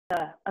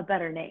a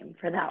better name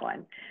for that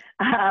one.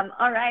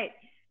 All right,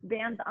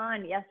 bands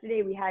on.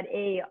 Yesterday we had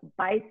a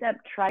bicep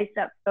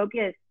tricep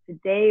focus.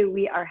 Today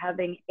we are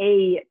having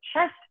a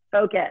chest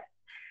focus.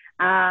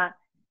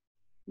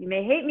 You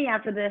may hate me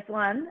after this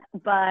one,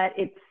 but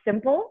it's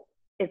simple,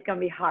 it's gonna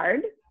be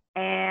hard,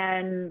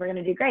 and we're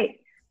gonna do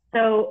great.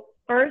 So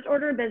first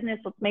order of business,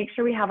 let's make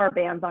sure we have our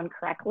bands on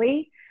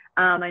correctly.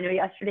 I know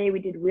yesterday we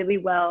did really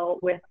well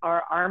with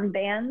our arm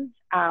bands,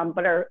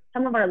 but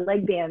some of our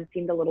leg bands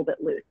seemed a little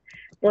bit loose.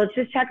 So let's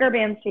just check our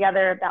bands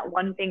together, that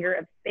 1 finger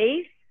of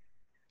space.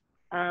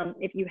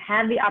 If you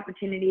have the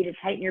opportunity to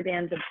tighten your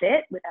bands a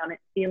bit without it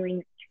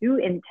feeling too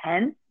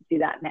intense, do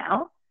that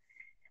now.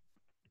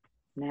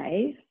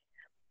 Nice,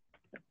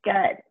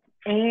 good.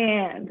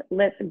 And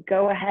let's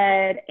go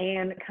ahead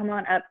and come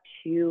on up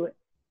to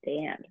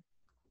stand.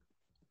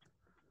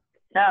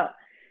 So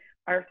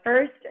our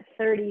first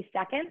 30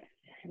 seconds,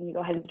 and you go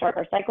ahead and start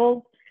our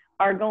cycles,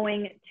 are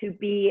going to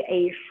be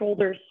a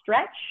shoulder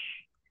stretch.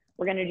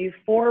 We're gonna do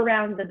 4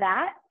 rounds of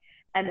that,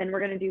 and then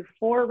we're gonna do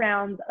 4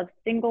 rounds of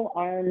single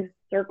arm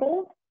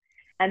circles,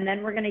 and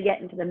then we're gonna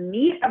get into the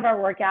meat of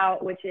our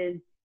workout, which is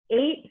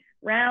 8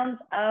 rounds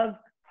of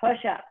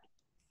push-ups.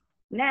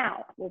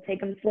 Now, we'll take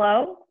them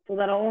slow, so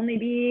that'll only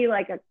be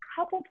like a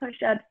couple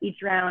push-ups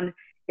each round.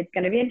 It's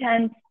gonna be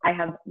intense. I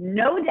have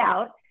no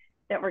doubt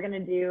that we're gonna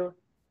do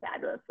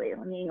fabulously.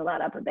 Let me angle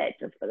that up a bit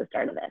just for the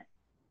start of this.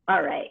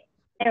 All right,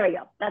 there we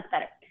go, that's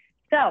better.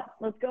 So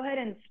let's go ahead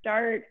and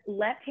start.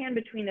 Left hand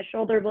between the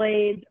shoulder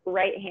blades,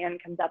 right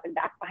hand comes up and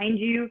back behind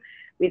you.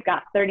 We've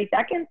got 30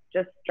 seconds,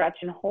 just stretch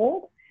and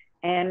hold.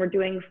 And we're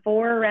doing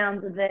 4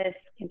 rounds of this,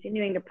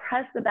 continuing to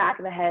press the back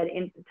of the head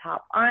into the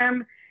top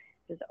arm.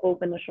 Just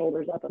open the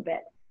shoulders up a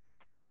bit.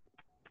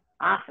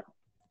 Awesome.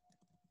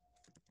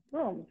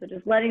 Boom, so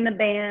just letting the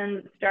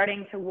band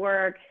starting to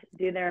work,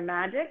 do their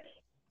magic.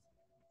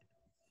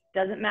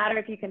 Doesn't matter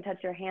if you can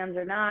touch your hands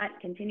or not,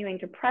 continuing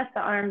to press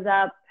the arms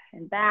up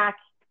and back.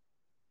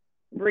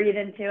 Breathe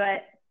into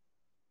it.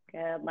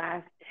 Good,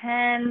 last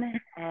 10,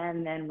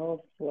 and then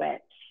we'll switch.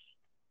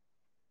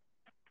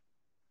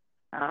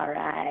 All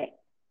right.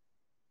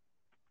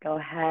 Go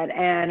ahead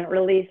and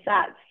release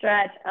that.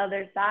 Stretch,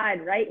 other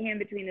side. Right hand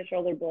between the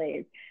shoulder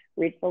blades.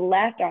 Reach the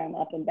left arm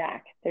up and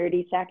back.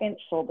 30 seconds,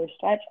 shoulder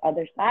stretch,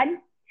 other side.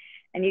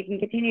 And you can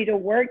continue to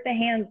work the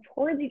hands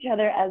towards each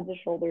other as the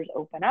shoulders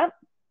open up.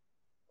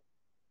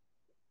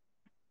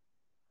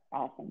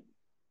 Awesome.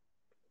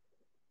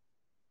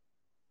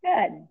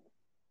 Good.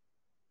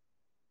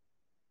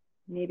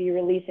 Maybe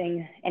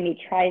releasing any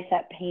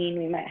tricep pain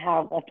we might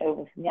have left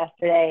over from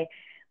yesterday.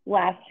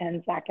 Last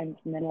 10 seconds,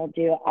 and then we'll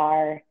do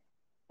our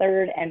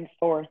 3rd and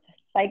 4th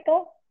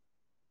cycle.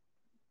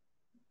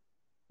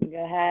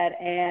 Go ahead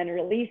and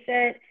release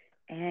it.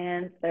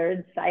 And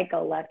 3rd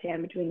cycle, left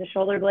hand between the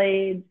shoulder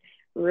blades,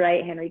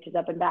 right hand reaches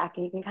up and back.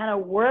 And you can kind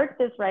of work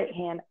this right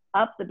hand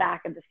up the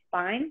back of the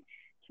spine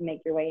to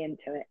make your way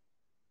into it.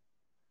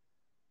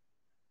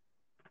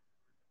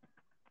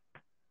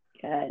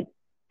 Good.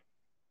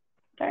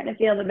 Starting to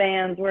feel the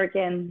bands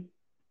working.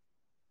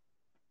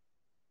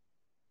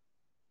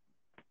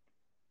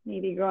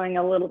 Maybe growing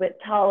a little bit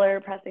taller,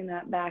 pressing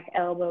that back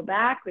elbow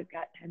back. We've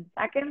got 10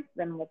 seconds,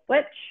 then we'll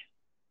switch.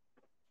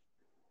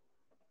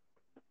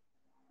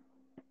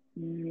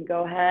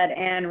 Go ahead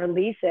and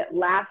release it.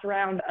 Last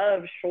round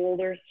of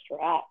shoulder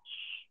stretch.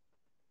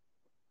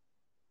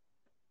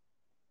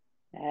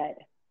 Good.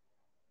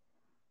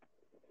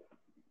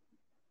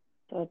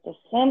 So it's a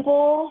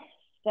simple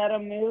set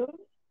of moves.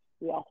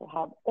 We also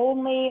have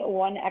only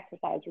 1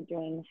 exercise we're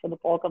doing for the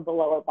bulk of the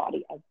lower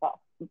body as well.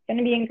 It's going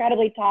to be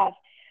incredibly tough,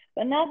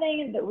 but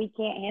nothing that we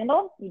can't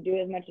handle. You do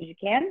as much as you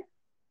can,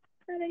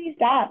 and then you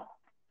stop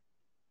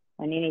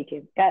when you need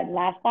to. Good.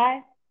 Last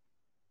 5.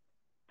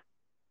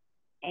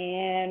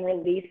 And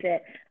release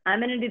it. I'm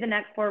going to do the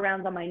next 4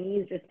 rounds on my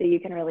knees just so you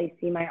can really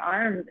see my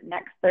arms.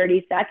 Next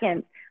 30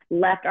 seconds.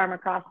 Left arm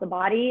across the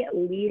body,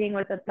 leading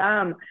with the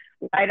thumb.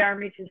 Right arm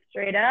reaches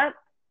straight up.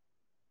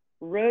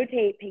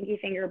 Rotate pinky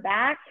finger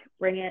back,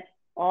 bring it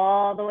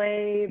all the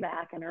way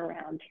back and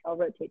around. I'll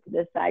rotate to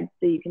this side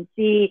so you can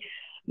see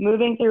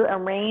moving through a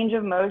range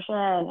of motion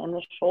in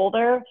the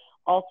shoulder,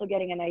 also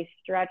getting a nice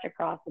stretch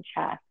across the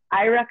chest.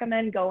 I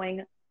recommend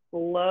going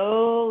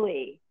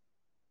slowly.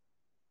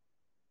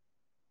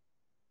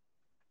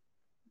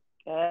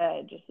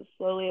 Good, just as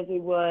slowly as we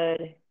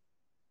would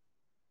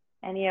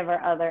any of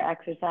our other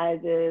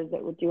exercises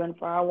that we're doing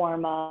for our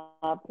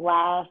warm-up.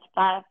 Last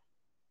 5,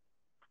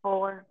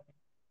 4,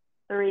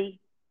 3,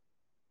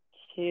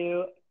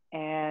 2,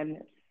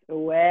 and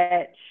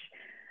switch.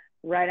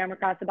 Right arm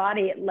across the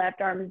body,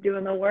 left arm is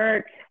doing the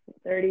work.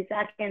 30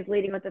 seconds,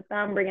 leading with the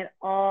thumb, bring it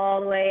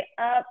all the way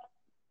up.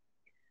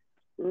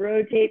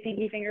 Rotate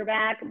pinky finger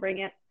back, bring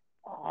it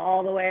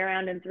all the way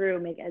around and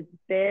through. Make as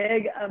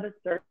big of a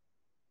circle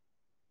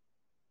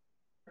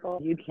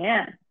as you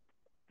can.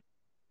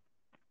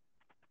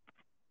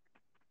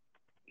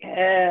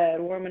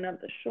 Good, warming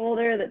up the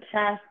shoulder, the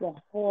chest, the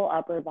whole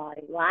upper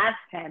body. Last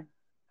 10.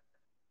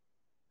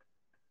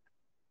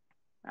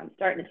 I'm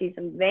starting to see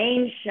some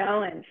veins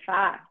showing.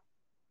 5,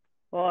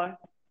 4,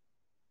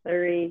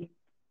 3,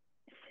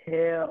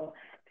 2,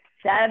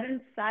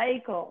 7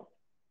 cycles.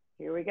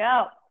 Here we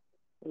go.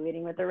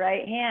 Leading with the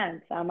right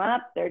hand. Thumb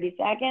up, 30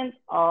 seconds,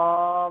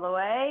 all the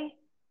way.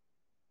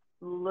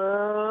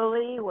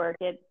 Slowly work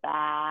it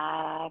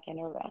back and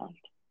around.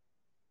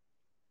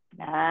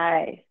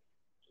 Nice.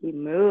 Keep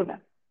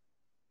moving.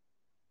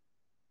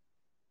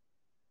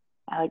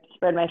 I like to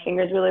spread my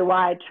fingers really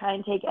wide. Try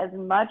and take as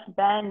much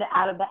bend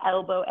out of the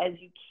elbow as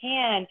you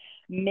can,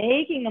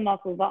 making the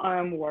muscles of the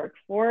arm work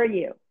for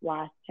you.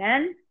 Last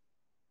 10.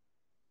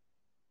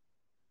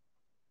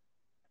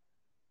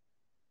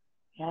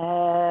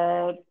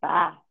 Good.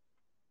 5,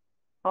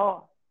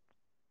 4,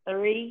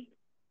 3,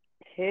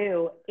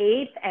 2.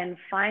 8th and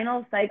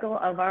final cycle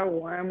of our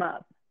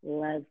warm-up.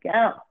 Let's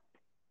go.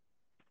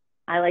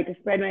 I like to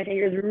spread my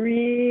fingers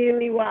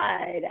really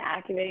wide,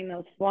 activating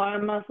those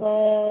forearm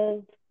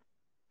muscles.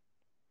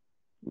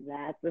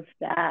 That's the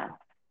stuff.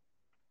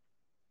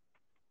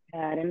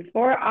 Good. And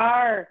for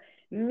our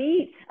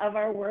meat of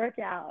our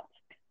workout,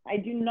 I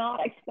do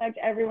not expect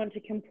everyone to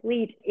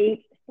complete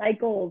 8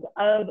 cycles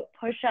of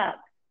push-ups.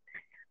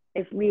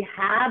 If we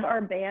have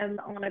our bands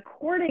on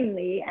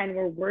accordingly and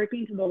we're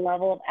working to the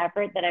level of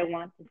effort that I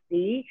want to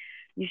see,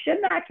 you should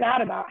max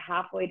out about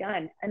halfway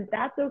done. And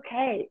that's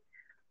okay.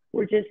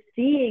 We're just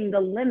seeing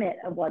the limit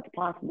of what's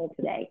possible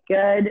today.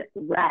 Good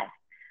rest.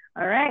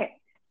 All right.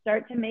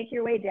 Start to make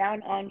your way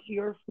down onto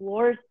your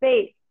floor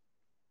space.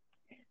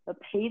 The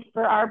pace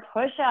for our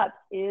push-ups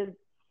is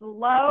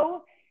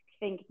slow.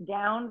 Think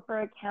down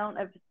for a count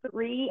of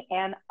 3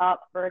 and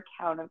up for a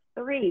count of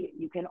 3.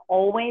 You can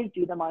always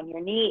do them on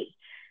your knees.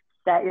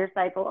 Set your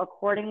cycle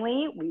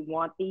accordingly. We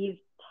want these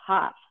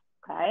tough,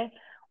 okay?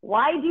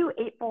 Why do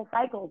 8 full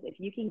cycles if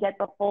you can get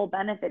the full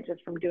benefit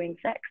just from doing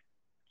 6?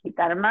 Keep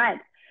that in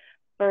mind.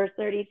 First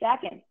 30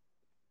 seconds,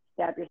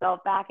 step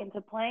yourself back into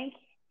plank.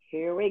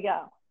 Here we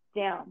go.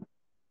 Down,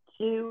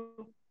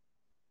 2,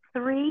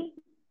 3,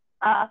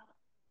 up,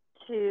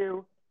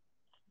 2,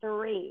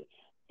 3.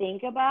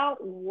 Think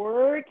about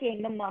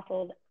working the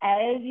muscles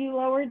as you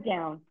lower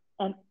down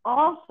and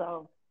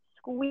also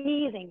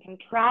squeezing,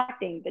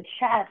 contracting the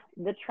chest,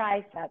 the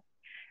triceps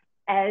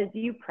as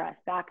you press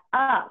back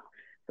up.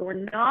 So we're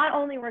not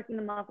only working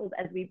the muscles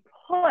as we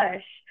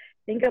push,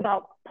 think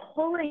about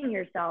pulling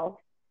yourself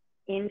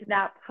into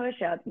that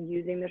push-up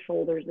using the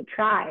shoulders, the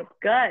triceps.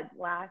 Good.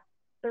 Last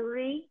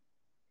 3,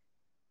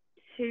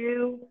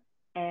 2,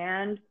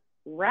 and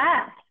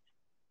rest.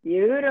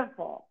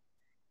 Beautiful.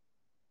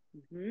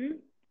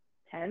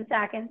 10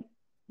 seconds.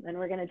 Then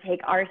we're going to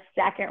take our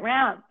second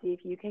round. See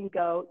if you can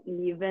go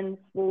even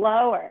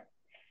slower.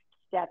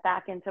 Step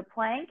back into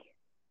plank.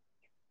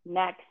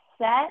 Next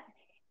set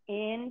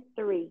in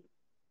 3,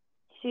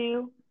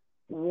 2,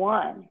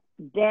 1.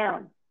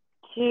 Down,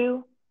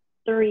 2,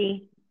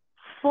 3,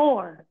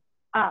 4.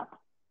 Up,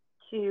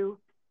 2,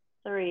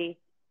 3,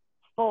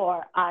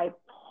 4. I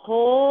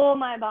pull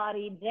my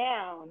body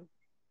down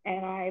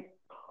and I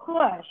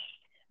push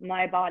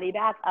my body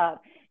back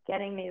up,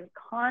 getting these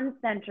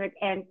concentric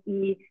and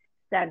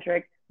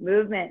eccentric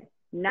movements.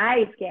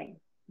 Nice, gang.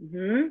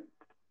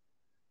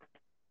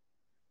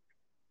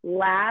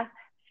 Last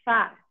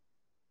 5,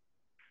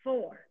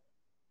 4,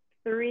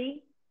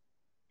 3,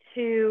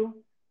 2,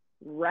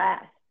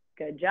 rest.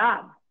 Good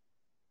job.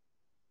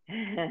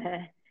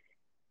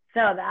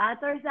 So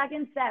that's our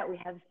second set. We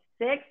have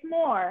 6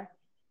 more.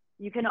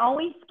 You can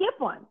always skip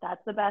one.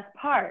 That's the best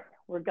part.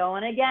 We're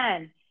going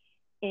again.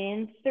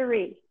 In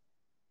 3,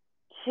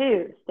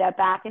 2, step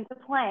back into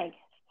plank.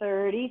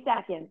 30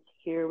 seconds.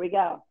 Here we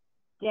go.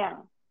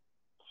 Down,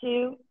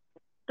 2,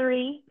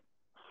 3,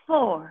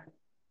 4.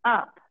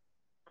 Up,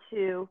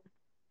 2,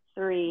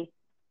 3,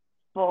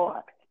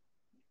 4.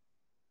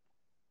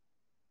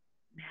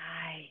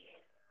 Nice.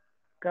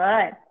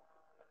 Good.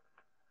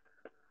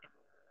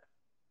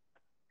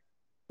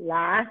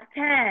 Last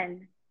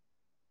 10.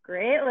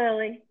 Great,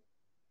 Lily.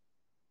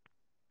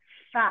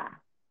 5,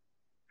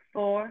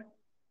 4,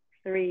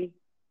 3,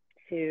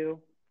 2,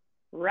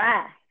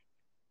 rest.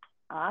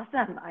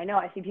 Awesome. I know,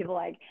 I see people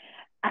like,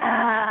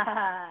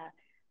 that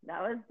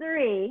was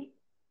 3.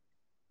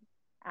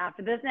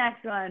 After this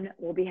next one,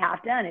 we'll be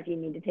half done. If you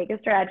need to take a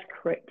stretch,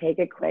 take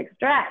a quick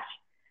stretch.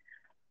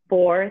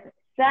 4th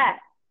set.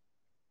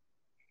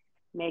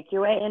 Make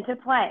your way into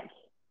plank.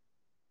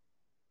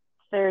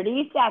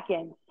 30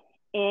 seconds.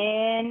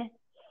 In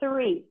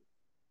 3,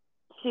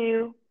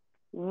 2,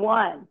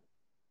 1.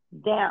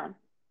 Down,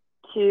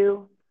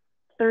 2,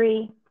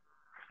 3,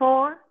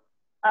 4.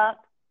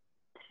 Up,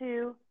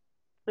 2,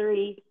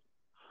 3,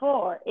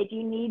 4. If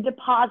you need to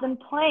pause and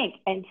plank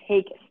and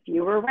take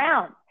fewer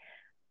rounds,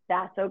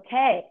 that's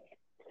okay.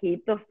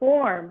 Keep the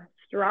form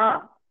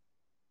strong.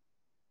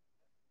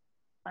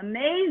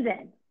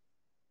 Amazing.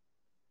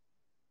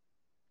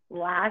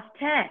 Last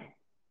 10.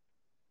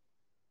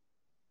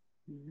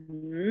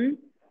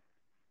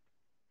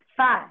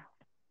 5,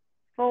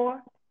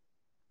 4,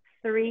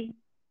 3,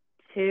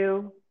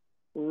 2,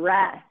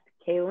 rest.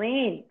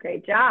 Kayleen,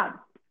 great job.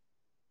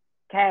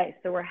 Okay,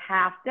 so we're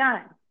half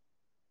done.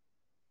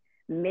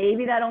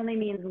 Maybe that only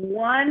means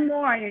one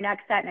more on your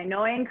next set. And I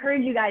know I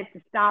encourage you guys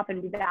to stop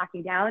and be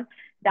backing down.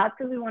 That's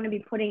because we want to be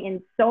putting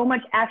in so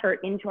much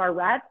effort into our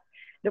reps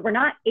that we're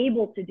not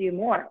able to do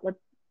more. Let's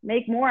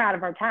make more out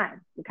of our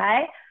time,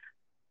 okay?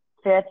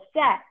 Fifth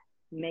set,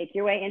 make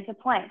your way into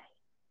plank.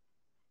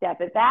 Step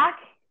it back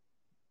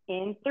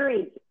in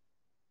 3,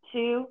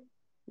 2,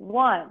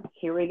 1.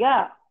 Here we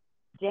go.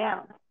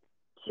 Down,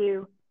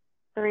 2,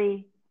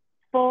 3,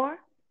 4,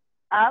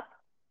 up,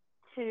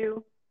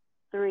 2,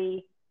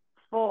 3,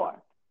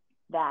 4.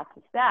 That's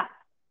a step.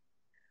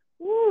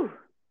 Woo.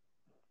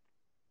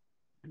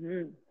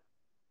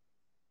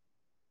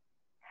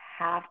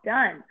 Half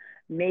done.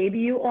 Maybe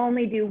you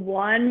only do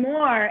one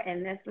more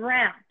in this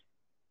round.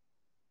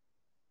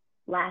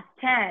 Last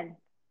 10.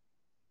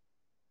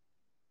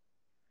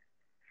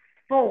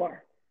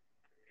 4,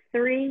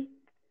 3,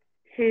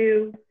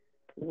 2,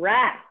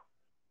 rest.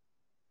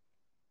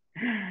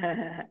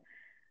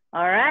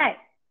 All right.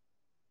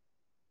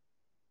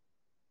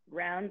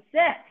 Round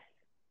 6.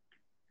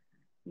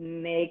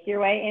 Make your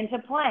way into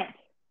plank.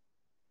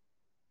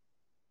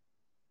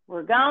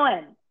 We're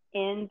going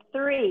in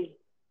 3,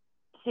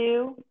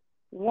 2,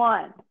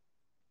 1.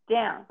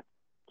 Down,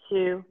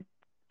 2,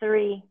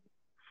 3,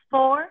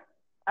 4.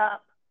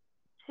 Up,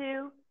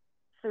 2,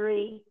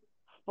 3,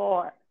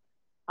 4.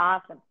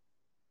 Awesome.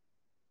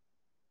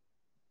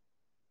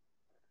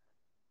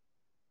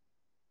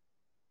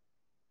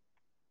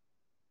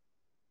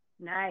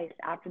 Nice.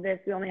 After this,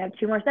 we only have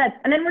 2 more sets.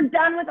 And then we're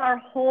done with our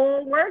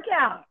whole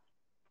workout.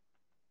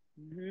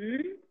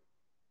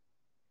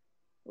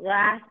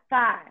 Last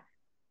 5,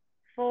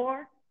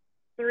 4,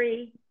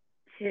 3,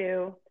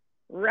 2,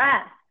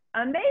 rest.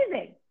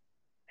 Amazing.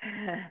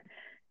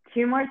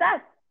 2 more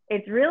sets.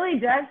 It's really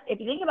just, if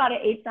you think about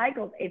it, 8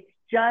 cycles, it's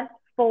just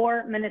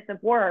 4 minutes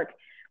of work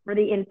for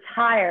the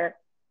entire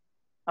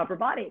upper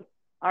body.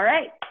 All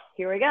right,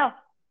 here we go.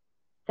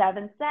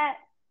 7th set.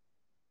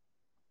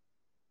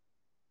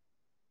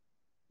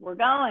 We're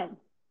going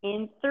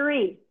in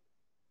 3,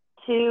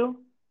 2,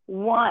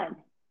 1.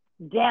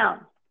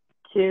 Down,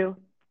 2,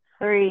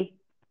 3,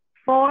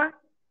 4.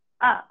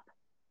 Up,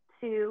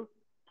 2,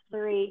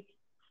 3,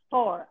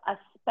 4.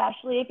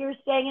 Especially if you're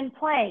staying in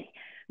plank,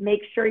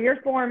 make sure your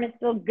form is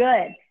still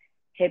good.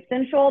 Hips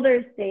and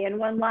shoulders stay in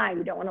one line.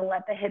 You don't want to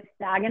let the hips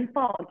sag and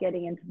fall,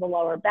 getting into the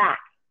lower back.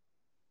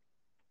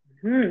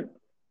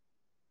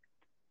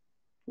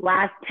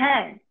 Last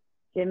 10.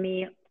 Give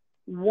me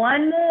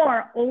one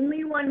more,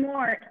 only one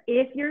more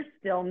if you're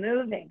still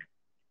moving.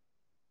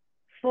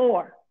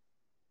 4,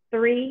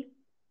 3,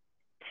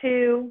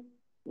 2,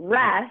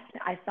 rest.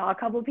 I saw a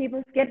couple of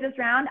people skip this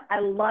round. I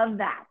love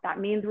that. That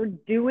means we're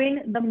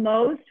doing the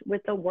most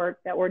with the work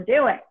that we're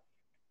doing.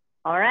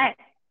 All right,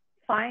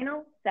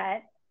 final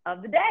set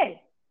of the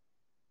day.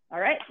 All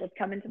right, let's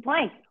come into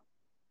plank.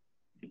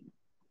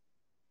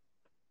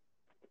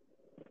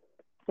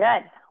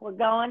 Good. We're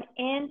going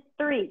in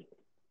 3,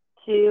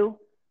 2,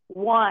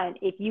 1.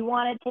 If you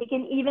want to take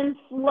an even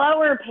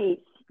slower pace,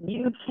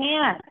 you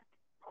can.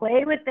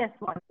 Play with this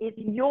one. It's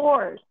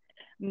yours.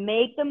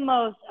 Make the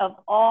most of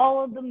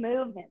all of the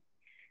movements.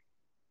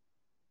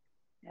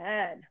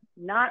 Good.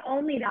 Not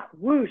only that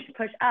whoosh,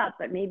 push up,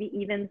 but maybe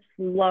even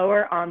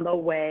slower on the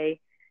way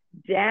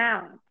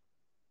down.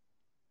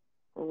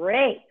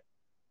 Great.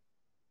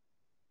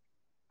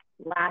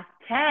 Last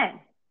 10.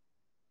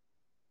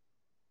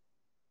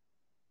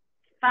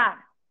 5,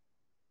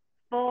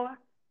 4,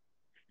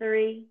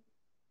 3,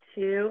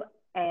 2,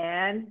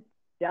 and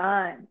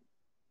done.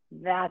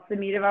 That's the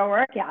meat of our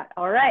workout.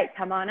 All right,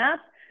 come on up.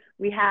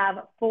 We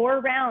have 4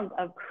 rounds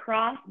of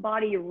cross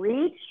body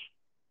reach.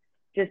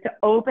 Just to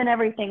open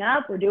everything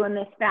up, we're doing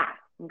this fast,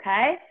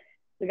 okay?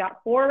 We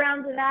got 4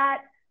 rounds of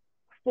that,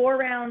 2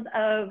 rounds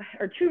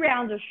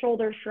of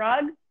shoulder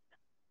shrugs,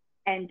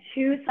 and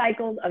 2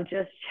 cycles of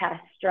just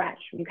chest stretch,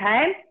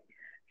 okay?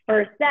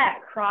 First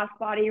set, cross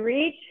body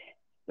reach,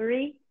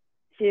 3,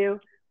 2,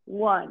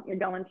 1. You're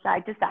going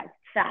side to side,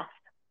 fast.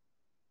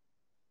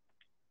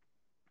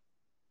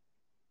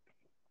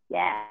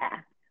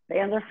 Yeah,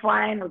 bands are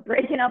flying. We're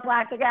breaking up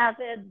lactic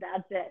acid.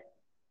 That's it.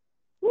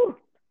 Woo.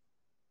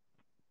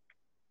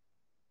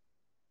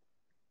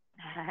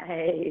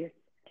 Nice.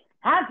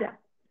 Awesome.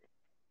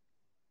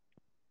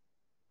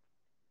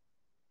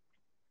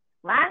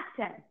 Last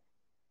 10.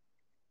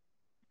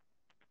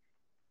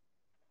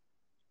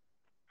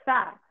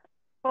 5,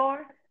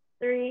 4,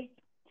 3,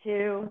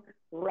 2,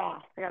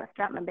 rest. I gotta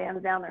strap my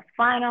bands down. They're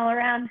fine all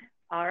around.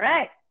 All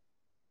right.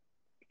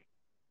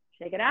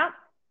 Shake it out.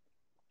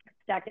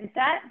 Second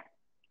set.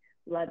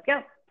 Let's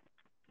go.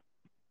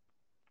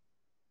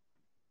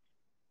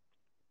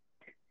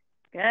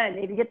 Good.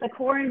 Maybe get the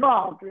core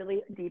involved.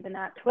 Really deepen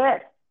that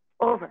twist.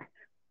 Over,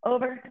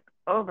 over,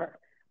 over.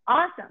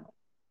 Awesome.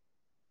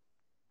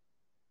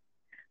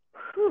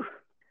 Whew.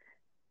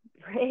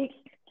 Break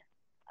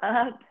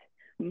up.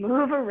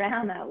 Move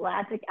around that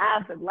lactic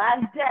acid.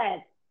 Last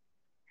 10.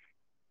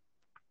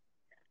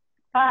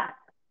 5,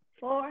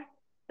 4,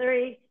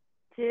 3,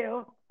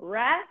 2,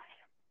 rest.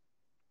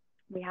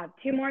 We have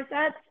 2 more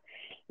sets.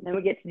 And then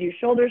we get to do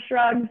shoulder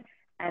shrugs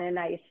and a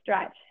nice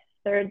stretch.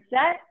 Third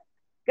set,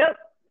 go.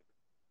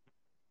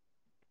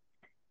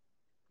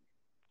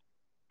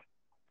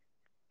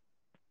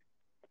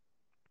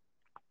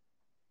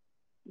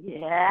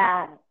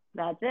 Yeah,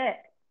 that's it.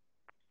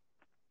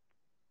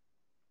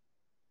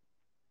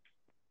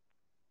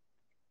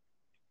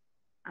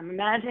 I'm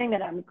imagining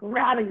that I'm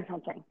grabbing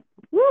something.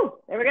 Woo,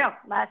 there we go,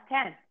 last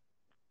 10.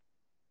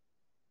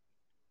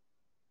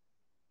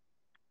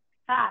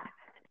 5,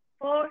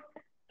 4,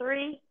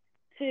 3,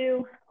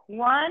 2,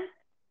 1,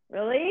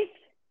 release.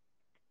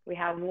 We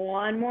have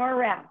one more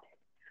round.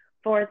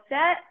 Fourth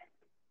set,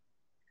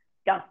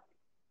 go.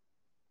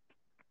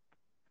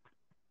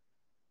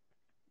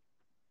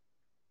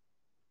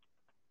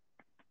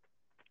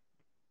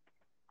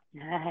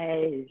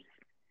 Nice.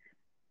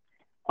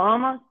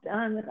 Almost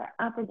done with our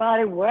upper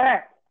body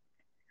work.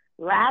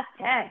 Last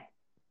 10.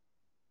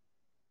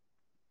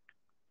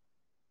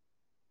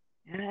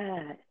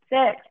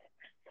 6,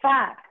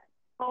 5,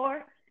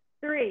 4,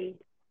 3,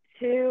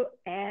 2,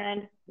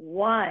 and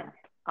 1.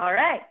 All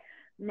right.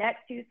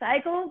 Next 2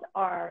 cycles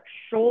are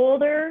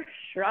shoulder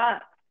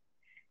shrugs.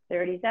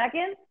 30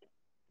 seconds.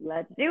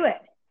 Let's do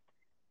it.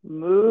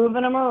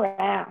 Moving them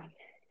around.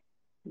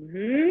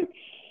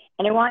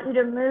 And I want you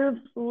to move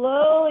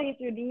slowly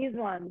through these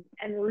ones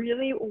and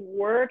really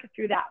work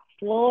through that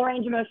full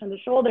range of motion of the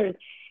shoulders,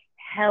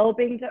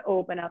 helping to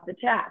open up the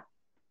chest.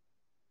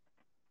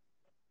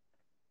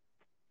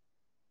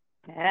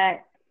 Okay.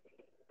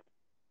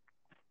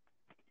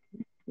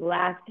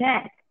 Last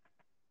 10.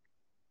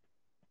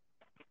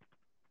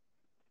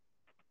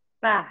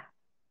 5,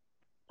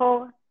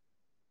 4,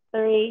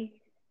 3,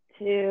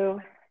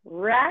 2,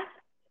 rest.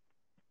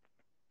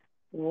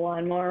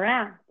 One more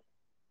round.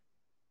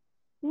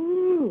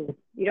 Ooh,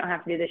 you don't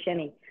have to do the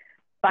shimmy.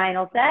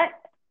 Final set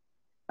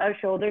of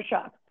shoulder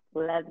shrugs.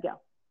 Let's go.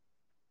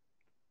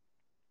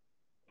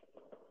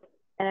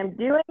 And I'm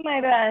doing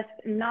my best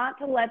not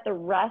to let the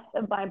rest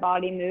of my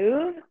body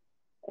move,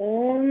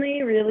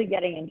 only really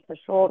getting into the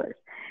shoulders.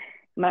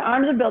 My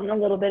arms are building a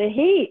little bit of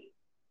heat.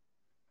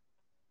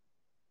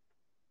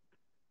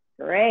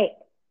 Great.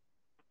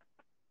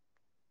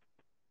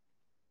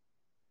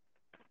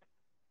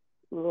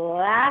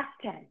 Last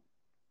 10.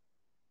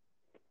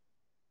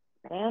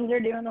 Hands are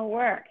doing the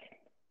work.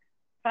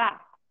 5,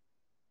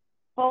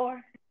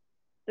 4,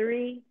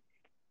 3,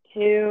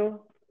 2,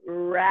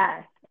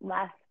 rest.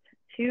 Last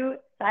 2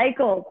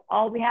 cycles.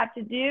 All we have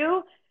to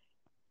do,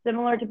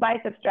 similar to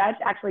bicep stretch,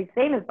 actually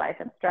same as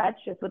bicep stretch,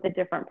 just with a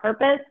different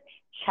purpose,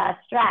 chest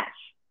stretch.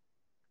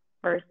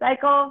 First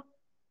cycle,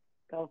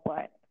 go for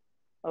it.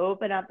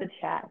 Open up the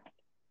chest,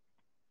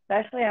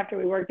 especially after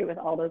we worked it with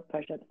all those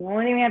push-ups. The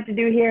only thing we have to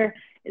do here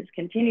is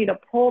continue to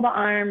pull the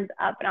arms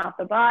up and off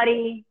the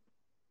body.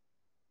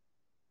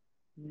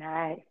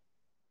 Nice.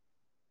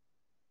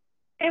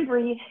 And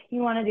breathe.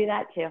 You want to do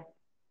that too.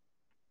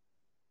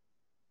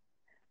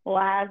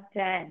 Last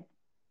 10.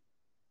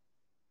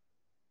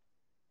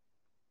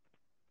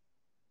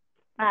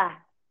 5,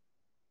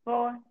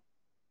 4,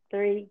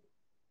 3,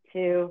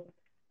 2,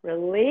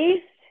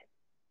 release.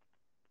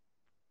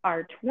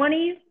 Our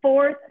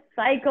 24th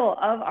cycle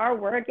of our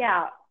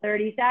workout.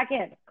 30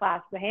 seconds.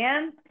 Clasp the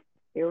hands.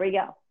 Here we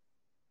go.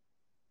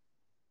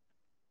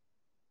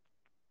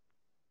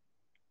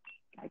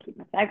 Gotta keep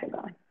my cycle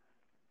going.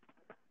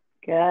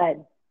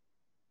 Good.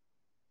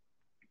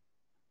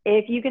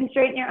 If you can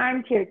straighten your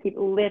arms here, keep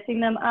lifting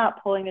them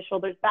up, pulling the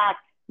shoulders back.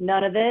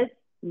 None of this,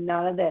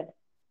 none of this.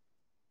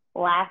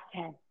 Last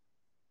 10.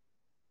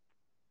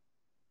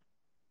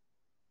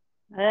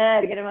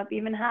 Good. Get them up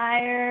even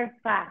higher.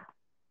 5,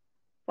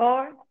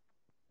 4,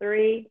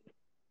 3,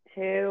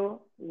 2,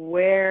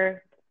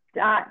 we're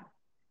done.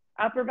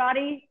 Upper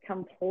body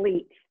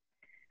complete.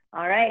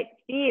 All right,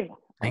 Steve,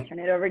 I'll turn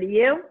it over to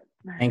you.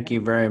 Thank you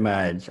very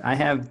much. I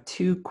have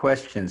 2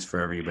 questions for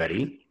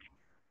everybody.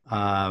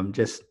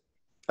 Just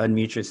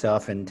unmute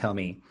yourself and tell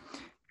me.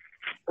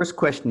 First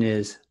question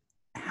is,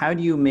 how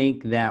do you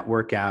make that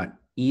workout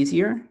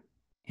easier?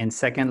 And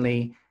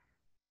secondly,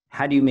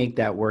 how do you make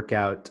that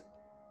workout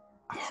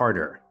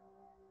harder?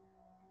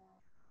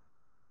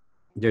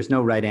 There's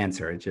no right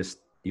answer. It's just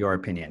your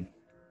opinion.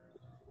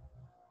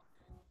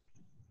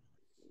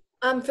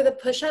 For the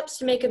push-ups,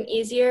 to make them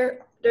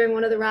easier, during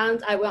one of the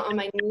rounds, I went on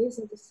my knees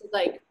and just did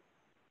like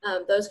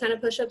those kind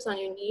of push-ups on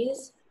your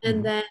knees.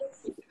 And then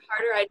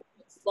harder, I did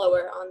it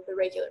slower on the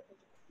regular push-ups.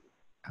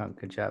 Oh,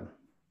 good job.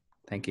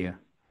 Thank you.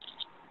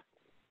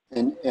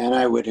 And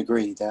I would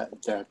agree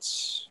that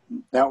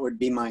that would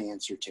be my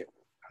answer too.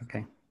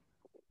 Okay.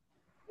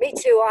 Me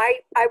too.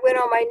 I went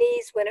on my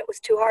knees when it was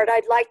too hard.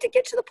 I'd like to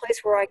get to the place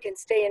where I can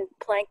stay in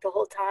plank the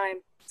whole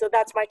time. So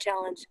that's my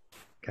challenge.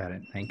 Got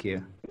it. Thank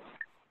you.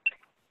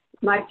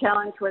 My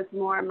challenge was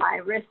more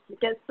my wrists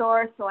get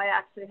sore, so I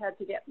actually had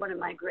to get one of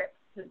my grips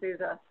to do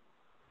the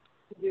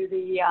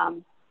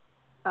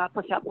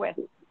push-up with.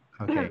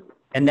 Okay.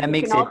 And that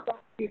makes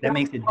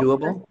it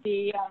doable?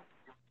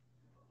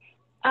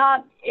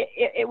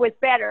 It was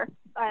better.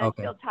 I'm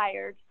Okay. still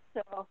tired,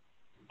 so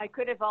I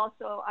could have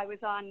also, I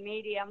was on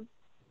medium.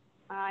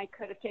 I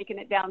could have taken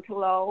it down to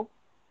low,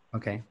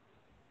 Okay.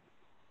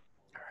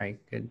 All right,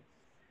 good.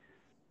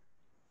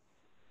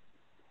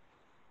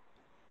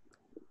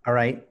 All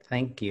right,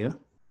 thank you.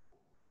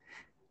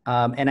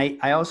 And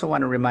I also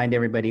want to remind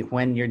everybody,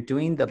 when you're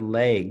doing the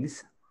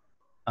legs,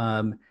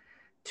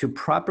 to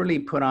properly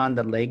put on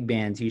the leg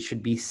bands, you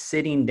should be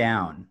sitting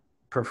down,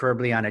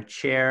 preferably on a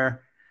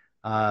chair,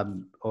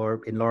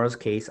 or in Laurel's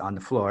case, on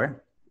the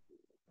floor.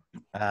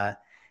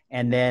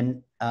 And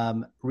then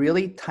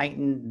really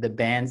tighten the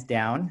bands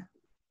down.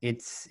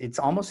 It's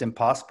almost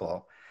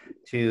impossible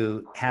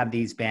to have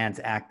these bands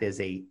act as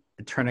a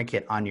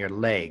tourniquet on your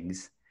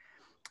legs.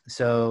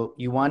 So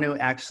you want to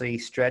actually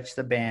stretch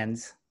the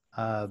bands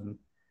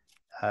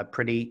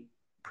pretty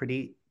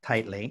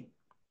tightly,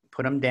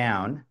 put them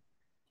down,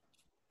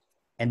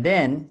 and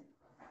then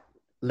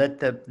let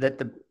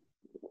the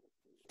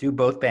do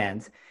both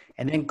bands,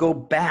 and then go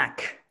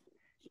back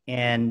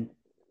and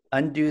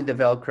undo the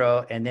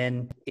Velcro. And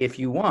then if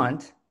you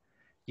want,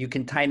 you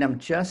can tighten them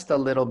just a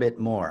little bit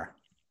more.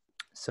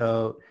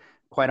 So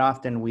quite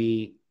often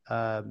we,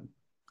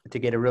 to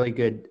get a really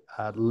good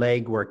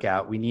leg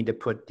workout, we need to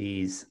put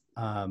these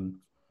a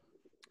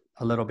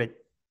little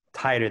bit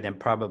tighter than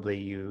probably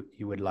you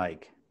would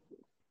like.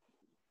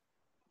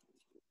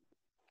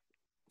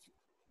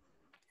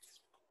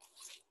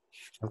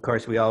 Of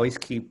course, we always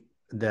keep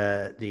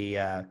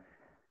the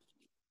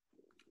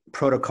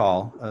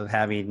protocol of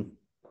having,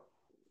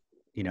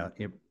 you know,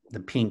 the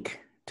pink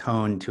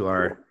tone to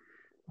our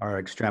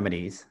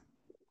extremities.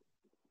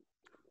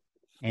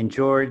 And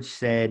George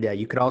said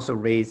you could also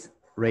raise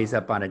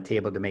up on a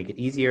table to make it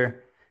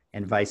easier,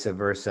 and vice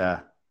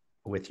versa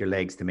with your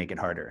legs to make it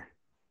harder.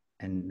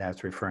 And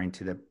that's referring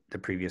to the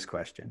previous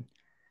question.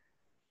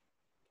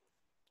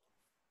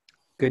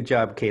 Good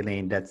job,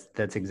 Kayleen.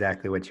 That's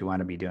exactly what you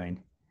want to be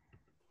doing.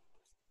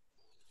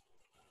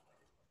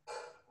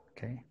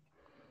 Okay.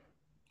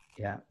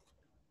 Yeah.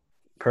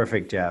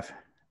 Perfect, Jeff.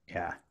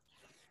 Yeah.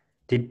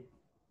 Do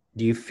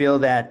you feel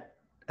that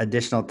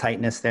additional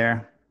tightness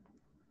there?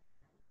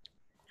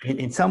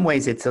 In some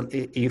ways, it's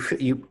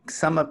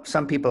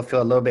some people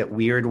feel a little bit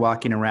weird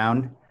walking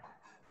around,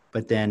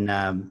 but then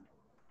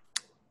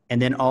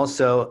and then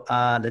also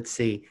let's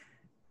see.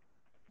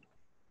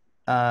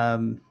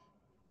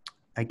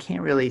 I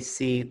can't really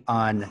see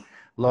on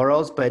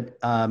Laurel's, but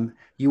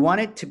you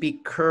want it to be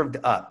curved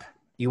up.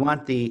 You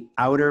want the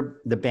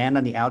band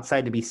on the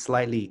outside to be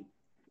slightly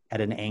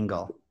at an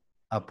angle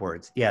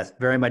upwards. Yes,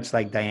 very much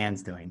like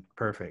Diane's doing.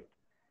 Perfect.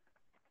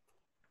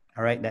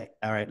 All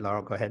right,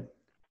 Laurel, go ahead.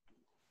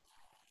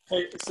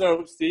 Hey,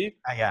 so Steve?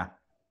 Yeah.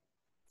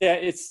 Yeah,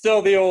 it's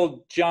still the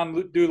old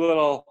John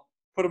Doolittle,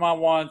 put them on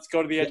once,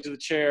 go to the edge of the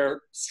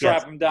chair,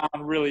 strap them down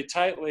really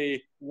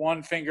tightly,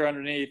 one finger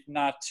underneath,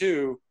 not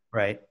two.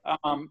 Right.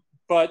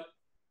 But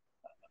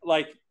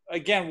like,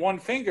 again, one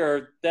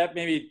finger, that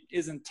maybe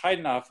isn't tight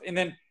enough. And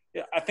then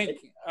I think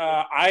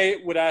I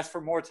would ask for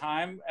more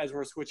time as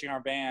we're switching our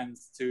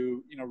bands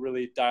to, you know,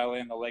 really dial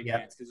in the leg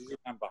bands, because usually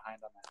I'm behind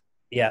on that.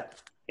 Yeah,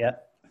 yeah.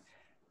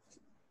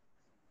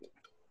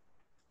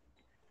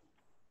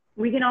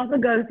 We can also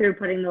go through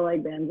putting the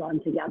leg bands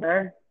on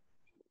together,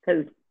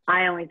 because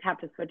I always have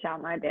to switch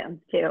out my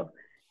bands too.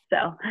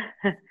 So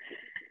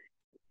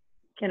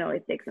can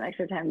always take some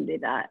extra time to do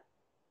that.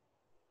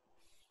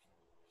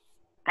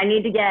 I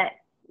need to get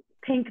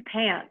pink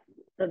pants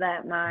so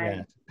that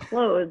my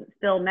clothes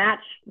still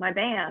match my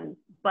bands,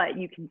 but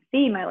you can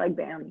see my leg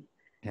bands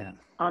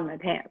on my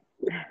pants.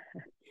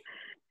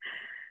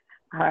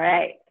 All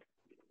right.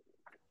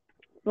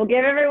 We'll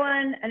give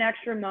everyone an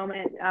extra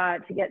moment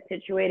to get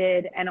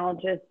situated, and I'll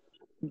just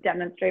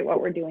demonstrate what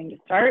we're doing to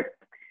start.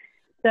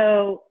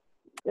 So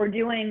we're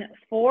doing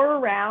 4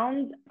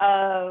 rounds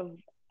of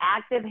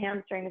active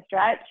hamstring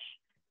stretch.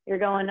 You're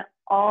going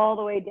all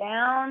the way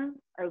down,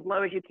 or as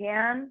low as you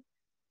can,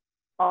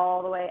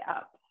 all the way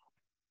up,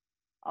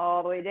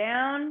 all the way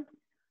down,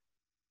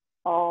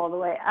 all the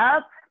way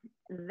up.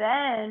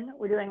 Then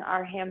we're doing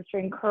our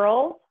hamstring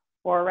curls,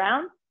 4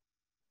 rounds.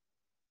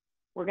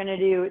 We're going to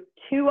do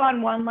 2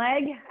 on one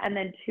leg and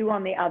then 2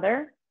 on the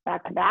other,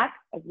 back to back,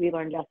 as we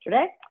learned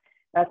yesterday.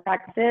 Best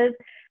practices.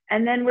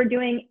 And then we're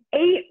doing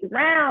 8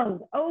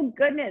 rounds. Oh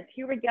goodness,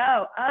 here we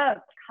go, of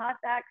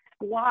Cossack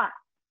squat.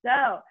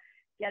 So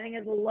getting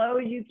as low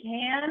as you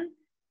can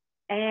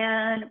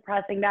and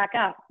pressing back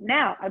up.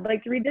 Now, I'd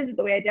like to revisit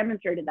the way I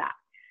demonstrated that.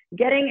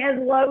 Getting as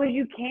low as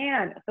you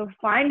can. So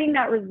finding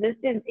that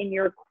resistance in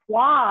your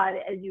quad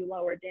as you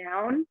lower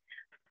down,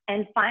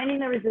 and finding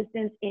the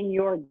resistance in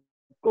your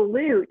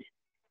glute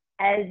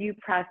as you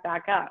press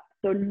back up.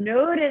 So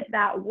notice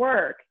that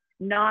work,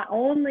 not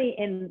only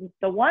in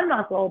the one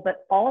muscle,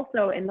 but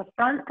also in the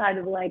front side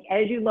of the leg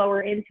as you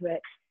lower into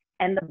it,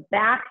 and the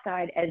back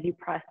side as you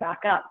press back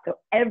up. So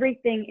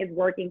everything is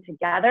working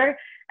together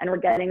and we're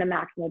getting the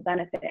maximal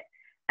benefit.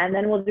 And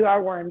then we'll do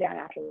our worm down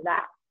after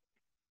that.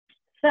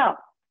 So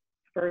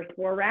first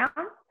 4 rounds,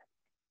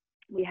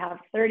 we have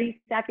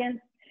 30 seconds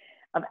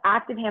of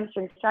active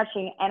hamstring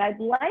stretching. And I'd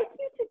like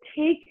you to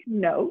take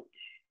note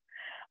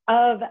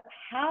of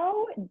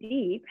how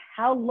deep,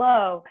 how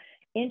low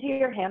into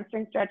your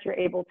hamstring stretch you're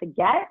able to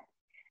get,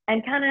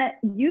 and kind of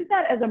use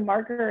that as a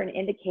marker and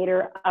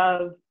indicator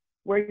of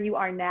where you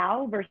are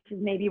now versus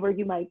maybe where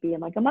you might be in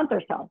like a month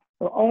or so.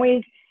 So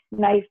always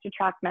nice to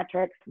track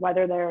metrics,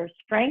 whether they're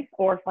strength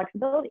or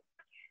flexibility.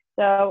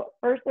 So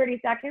first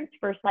 30 seconds,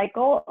 first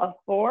cycle of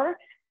 4,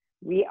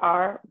 we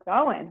are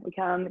going. We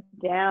come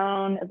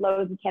down as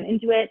low as we can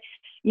into it.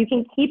 You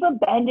can keep a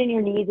bend in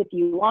your knees if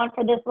you want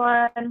for this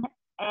one,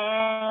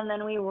 and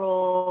then we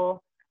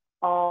roll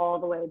all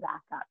the way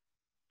back up.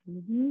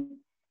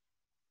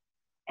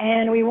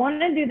 And we want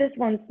to do this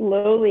one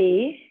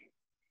slowly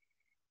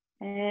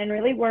and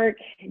really work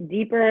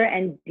deeper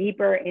and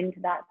deeper into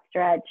that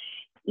stretch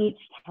each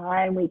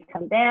time we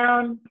come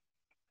down,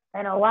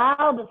 and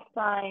allow the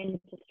spine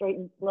to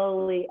straighten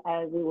slowly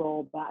as we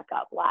roll back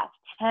up. Last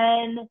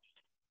 10,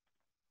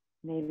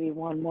 maybe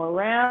one more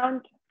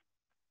round.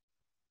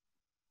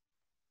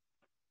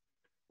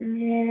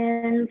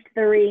 And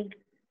 3,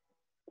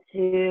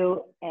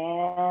 2,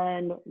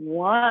 and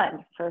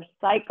 1. First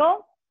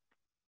cycle,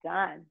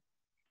 done.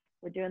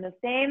 We're doing the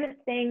same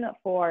thing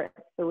for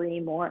 3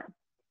 more.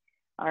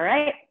 All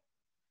right,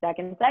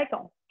 second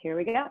cycle, here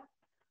we go.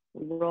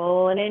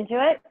 Rolling into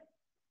it.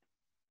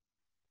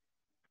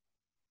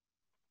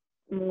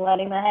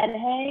 Letting the head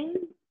hang,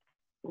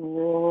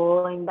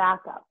 rolling back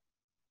up.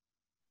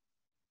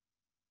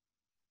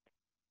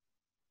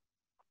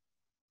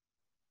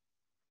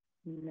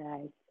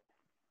 Nice.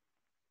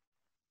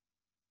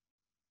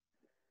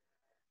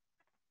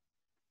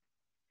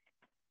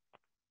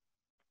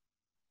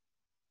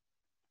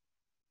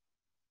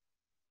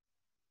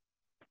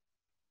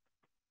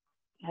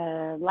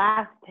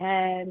 Last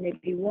 10,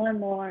 maybe one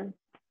more.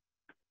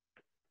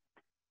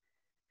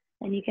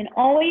 And you can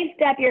always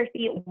step your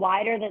feet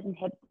wider than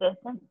hip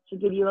distance to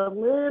give you a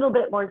little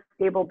bit more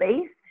stable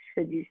base,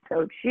 should you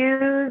so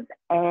choose,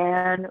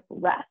 and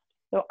rest.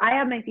 So I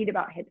have my feet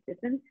about hip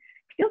distance.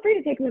 Feel free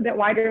to take them a bit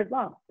wider as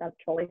well. That's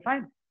totally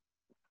fine.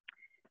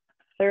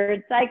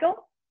 Third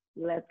cycle,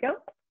 let's go.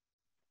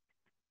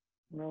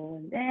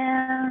 Rolling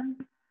down.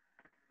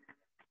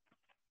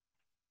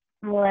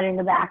 Letting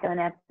the back of the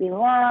neck be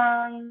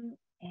long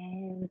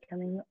and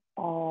coming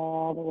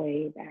all the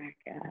way back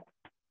up.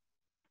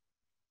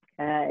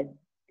 Good.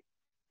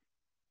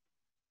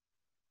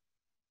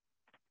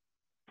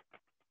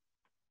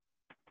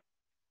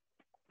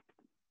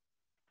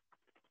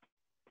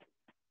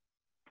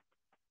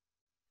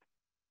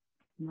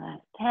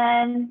 Last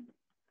 10.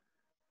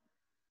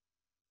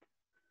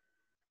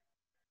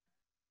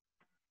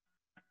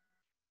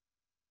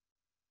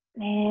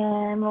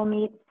 And we'll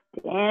meet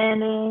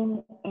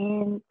standing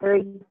in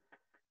 3,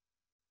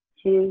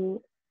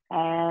 2,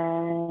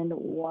 and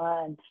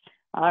 1.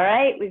 All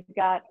right, we've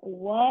got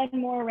one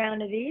more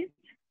round of these.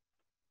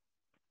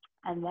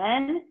 And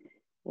then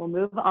we'll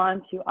move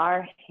on to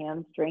our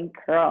hamstring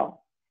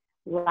curl.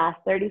 Last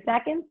 30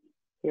 seconds,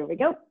 here we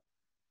go.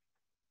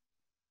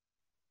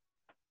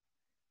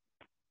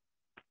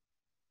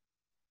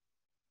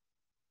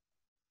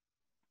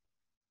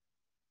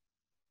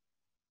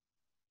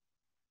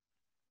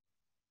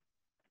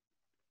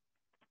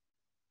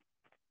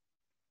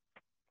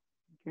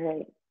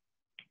 Great.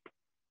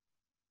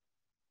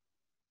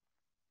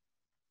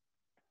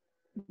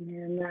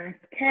 And last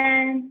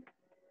 10.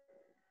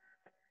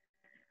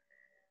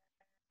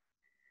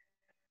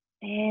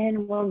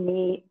 And we'll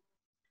meet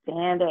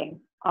standing.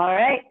 All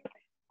right.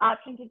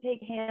 Option to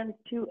take hands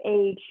to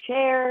a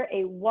chair,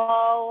 a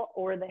wall,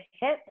 or the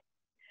hip.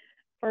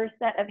 First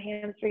set of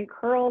hamstring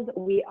curls,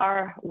 we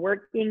are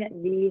working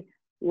the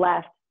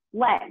left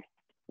leg.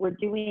 We're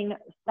doing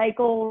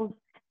cycles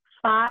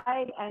 5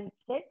 and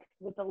 6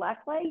 with the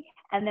left leg,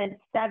 and then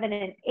 7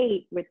 and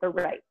 8 with the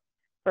right.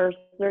 First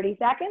 30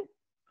 seconds,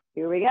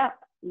 here we go.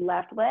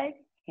 Left leg,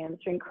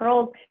 hamstring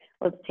curls.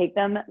 Let's take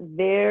them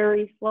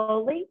very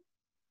slowly.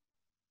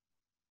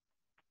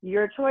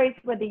 Your choice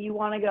whether you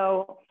want to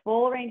go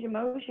full range of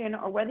motion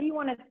or whether you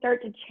want to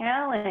start to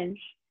challenge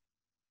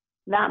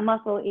that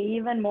muscle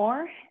even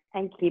more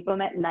and keep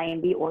them at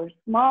 90 or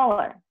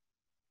smaller.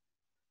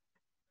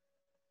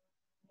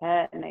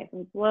 Good, nice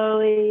and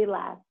slowly,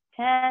 last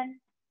 10.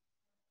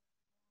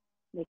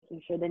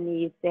 Making sure the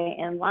knees stay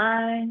in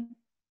line.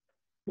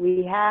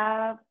 We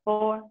have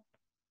 4,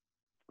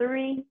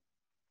 3,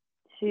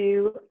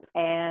 2,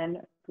 and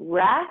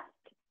rest.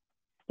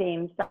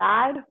 Same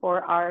side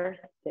for our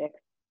 6th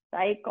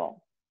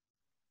cycle.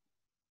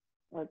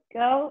 Let's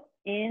go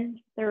in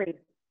 3,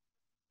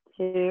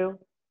 2,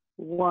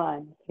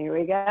 1. Here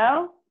we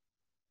go.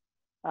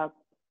 Up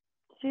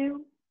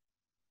 2,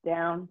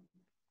 down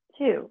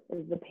 2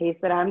 is the pace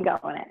that I'm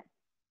going at.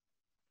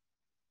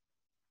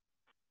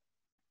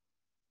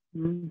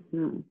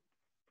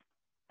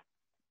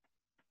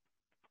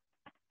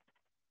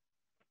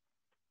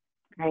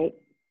 Great.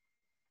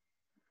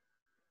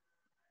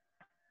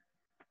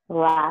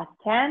 Last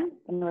 10,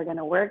 and we're going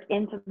to work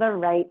into the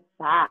right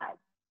side.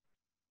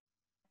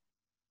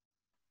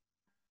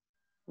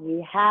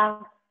 We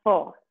have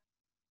 4,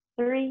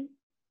 3,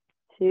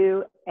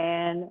 2,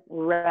 and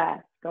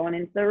rest. Going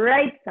into the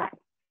right side.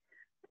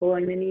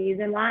 pulling the knees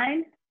in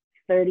line,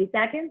 30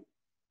 seconds.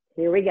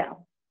 Here we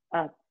go.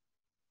 Up,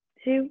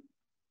 2,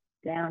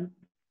 down,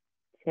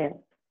 2,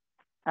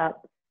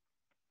 up,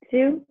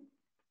 2,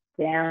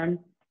 down,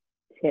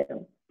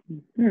 2.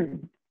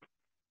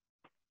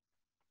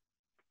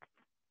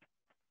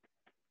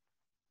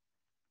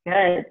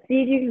 Good.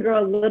 See if you can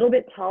grow a little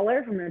bit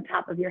taller from the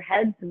top of your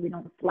head so we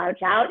don't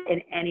slouch out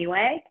in any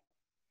way.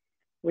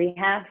 We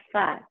have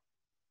 5,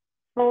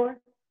 4,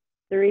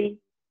 3,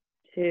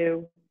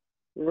 2,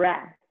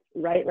 rest.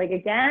 Right leg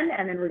again,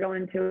 and then we're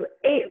going to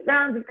 8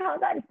 rounds of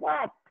KAATSU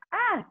squats.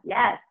 Ah,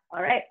 yes.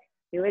 All right,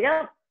 here we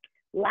go.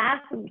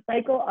 Last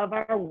cycle of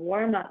our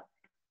warm-up.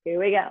 Here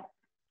we go.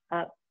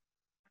 Up,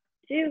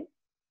 2,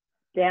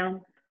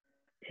 down,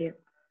 2,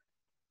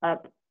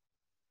 up,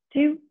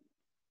 2,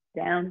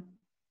 down,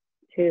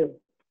 2.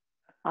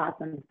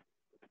 Awesome.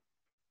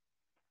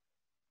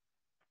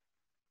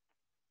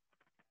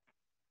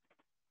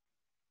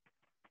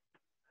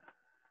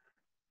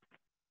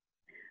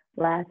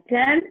 Last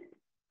 10.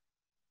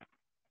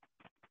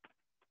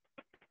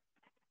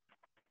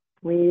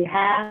 We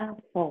have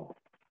 4,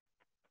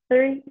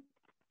 3,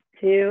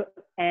 2,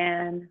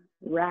 and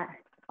rest.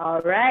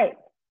 All right.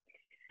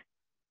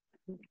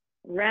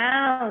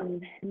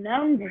 Round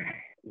number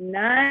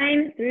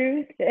 9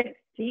 through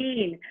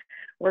 16.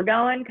 We're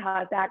going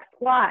Cossack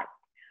squat,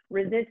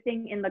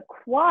 resisting in the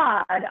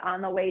quad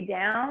on the way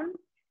down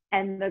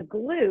and the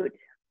glute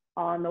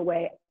on the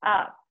way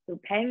up. So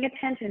paying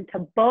attention to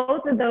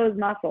both of those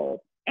muscles.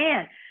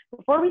 And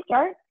before we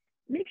start,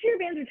 make sure your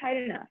bands are tight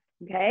enough,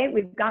 okay?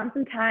 We've gotten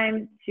some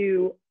time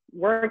to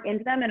work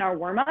into them in our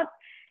warm-up.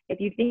 If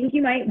you think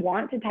you might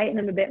want to tighten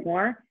them a bit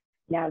more,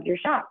 now's your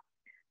shot.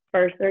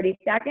 First 30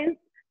 seconds,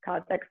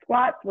 Cossack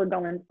squats. We're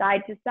going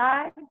side to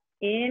side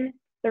in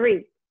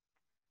 3,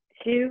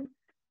 2,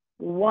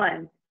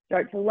 1.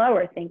 Start to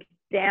lower. Think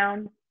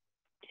down,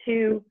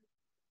 2,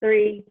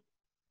 3,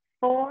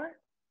 4,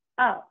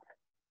 up,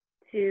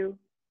 2,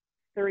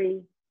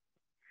 3,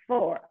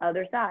 4.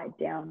 Other side,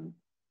 down,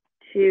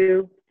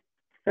 2,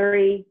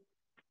 3,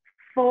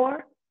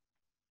 4,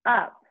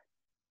 up,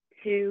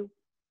 2,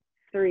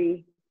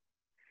 3,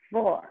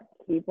 4.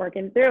 Keep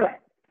working through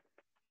it.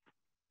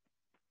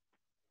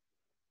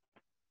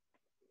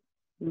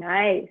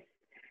 Nice.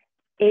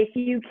 If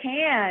you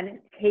can,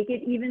 take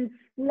it even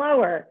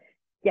slower.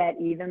 Get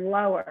even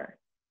lower.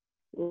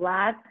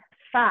 Last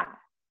 5,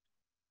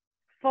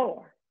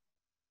 4,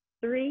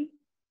 3,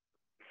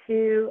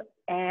 2,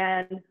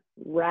 and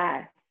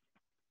rest.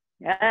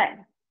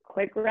 Good.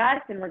 Quick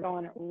rest, and we're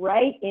going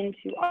right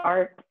into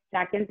our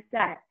second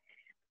set.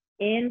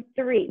 In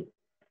 3,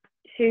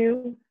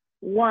 2,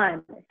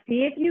 1.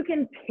 See if you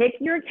can pick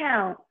your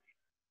count.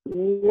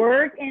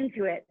 Work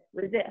into it.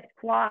 Resist.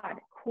 Quad,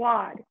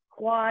 quad,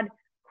 quad,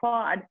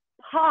 quad.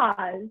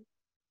 Pause.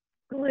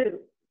 Glute,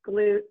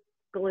 glute,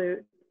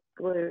 glute,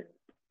 glute,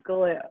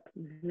 glute.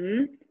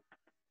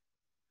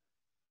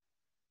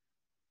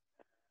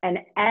 And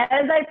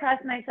as I press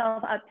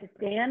myself up to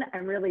stand,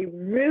 I'm really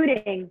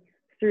rooting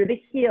through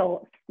the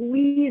heel,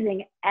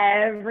 squeezing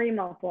every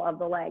muscle of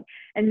the leg.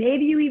 And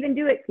maybe you even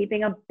do it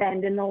keeping a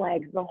bend in the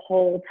legs the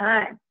whole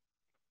time.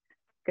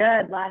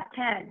 Good, last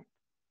 10.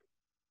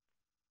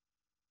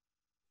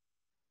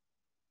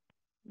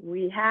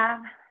 We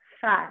have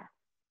 5,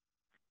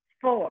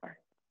 4,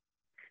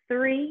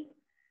 3,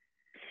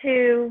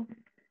 2,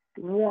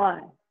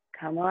 1.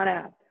 Come on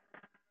up.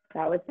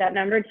 That was set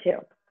number 2.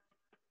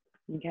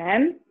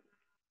 Okay.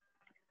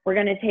 We're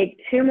going to take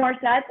 2 more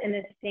sets in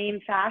the same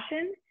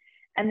fashion.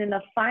 And then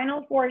the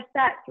final 4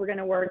 sets, we're going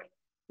to work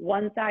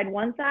one side,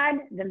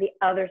 then the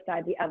other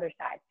side, the other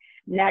side.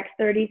 Next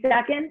 30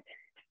 seconds,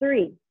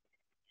 3,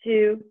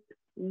 2,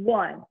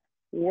 1.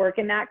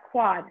 Working that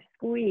quad,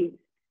 squeeze,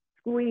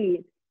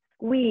 squeeze,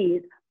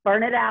 squeeze,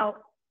 burn it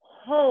out,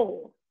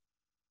 hold.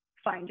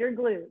 Find your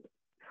glute,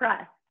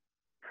 press,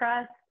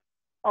 press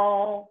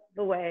all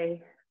the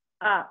way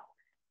up.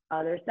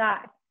 Other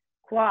side,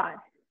 quad,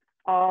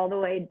 all the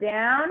way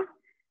down.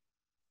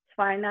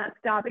 Find that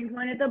stopping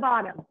point at the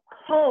bottom.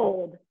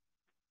 Hold,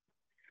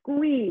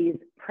 squeeze,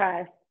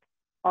 press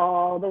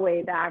all the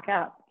way back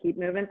up. Keep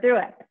moving through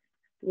it.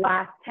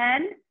 Last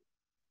 10.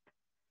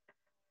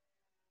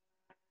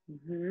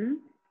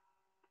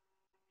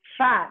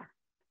 5,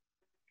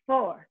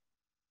 4,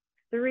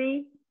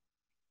 3,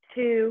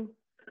 2,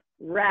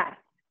 rest.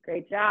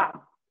 Great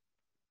job.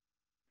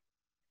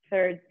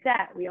 Third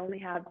set. We only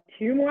have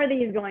 2 more of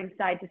these going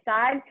side to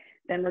side.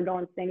 Then we're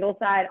going single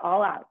side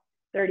all out.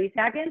 30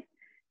 seconds.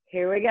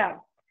 Here we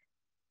go.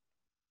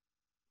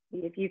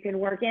 See if you can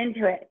work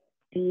into it.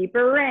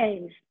 Deeper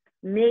range.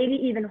 Maybe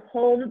even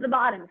hold at the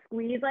bottom.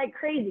 Squeeze like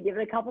crazy. Give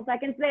it a couple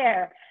seconds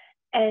there.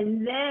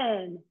 And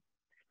then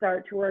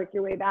start to work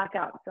your way back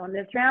up. So in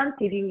this round,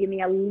 see if you can give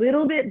me a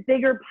little bit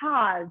bigger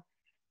pause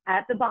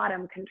at the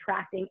bottom,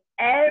 contracting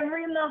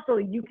every muscle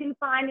you can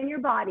find in your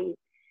body,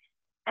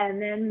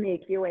 and then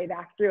make your way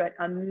back through it.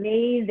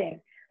 Amazing.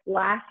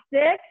 Last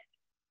 6,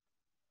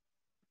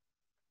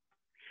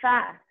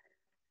 5,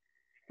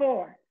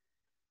 4,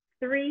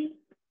 3,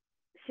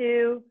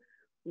 2,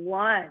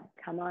 1.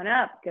 Come on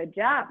up. Good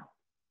job.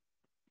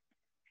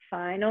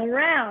 Final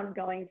round,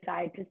 going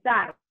side to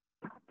side.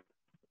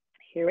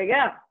 Here we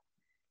go.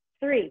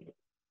 3,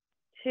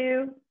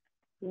 2,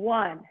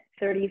 1.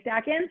 30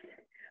 seconds.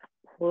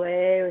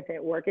 Play with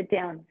it. Work it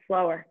down.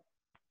 Slower,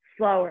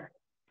 slower,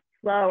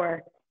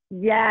 slower.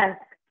 Yes.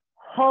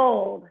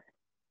 Hold.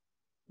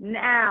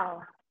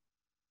 Now.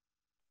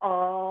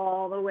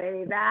 All the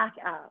way back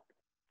up.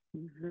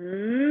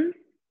 Woo.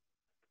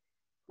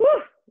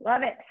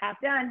 Love it.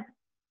 Half done.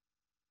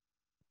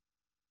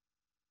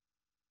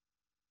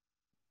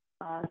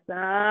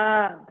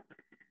 Awesome.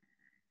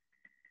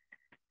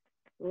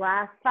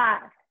 Last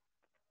 5,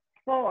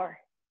 4,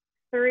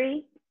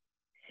 3,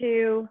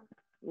 2,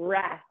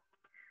 rest.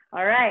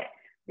 All right,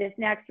 this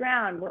next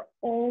round, we're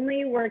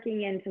only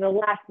working into the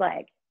left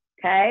leg,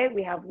 okay?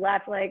 We have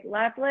left leg,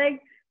 right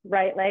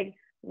leg,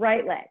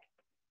 right leg.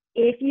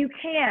 If you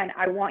can,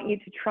 I want you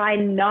to try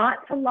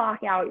not to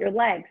lock out your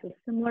legs. So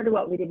similar to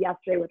what we did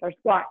yesterday with our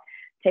squat.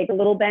 Take a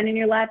little bend in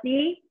your left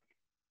knee,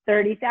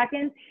 30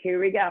 seconds, here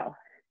we go.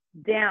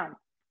 Down,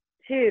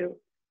 2,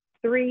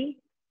 3,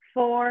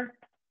 4,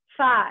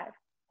 5.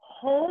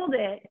 Hold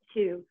it,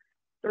 2,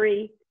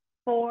 3,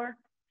 4,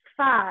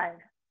 5.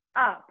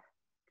 Up,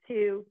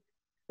 2,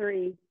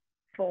 3,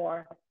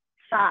 4,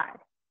 5.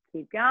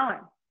 Keep going.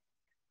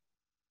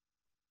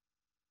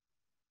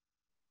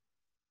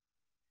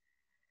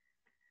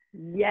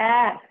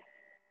 Yes.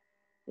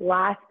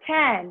 Last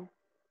 10.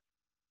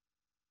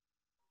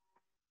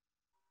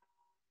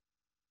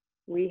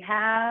 We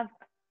have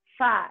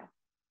 5,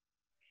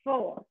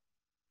 4,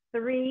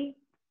 3,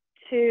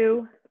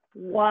 2,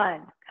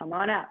 1. Come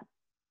on up.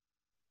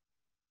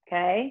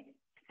 Okay.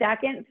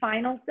 Second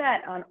final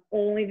set on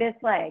only this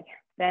leg.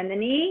 Bend the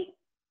knee.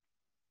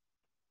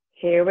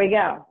 Here we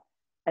go.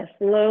 As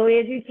slowly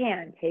as you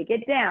can. Take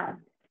it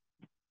down.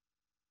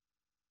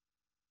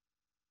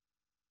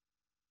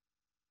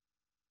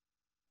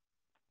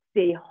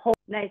 See, hold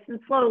nice and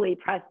slowly.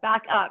 Press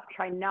back up.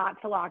 Try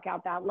not to lock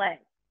out that leg.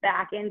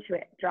 Back into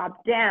it.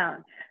 Drop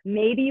down.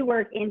 Maybe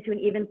work into an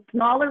even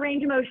smaller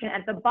range of motion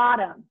at the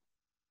bottom.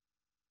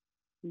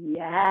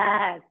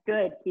 Yes,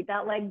 good. Keep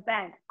that leg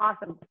bent.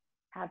 Awesome.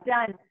 Half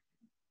done.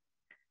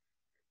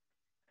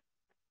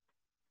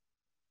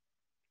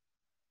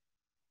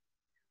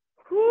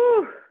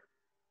 Whew.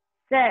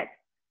 6,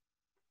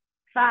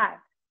 5,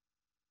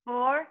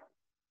 4,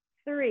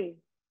 3,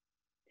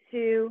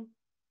 2,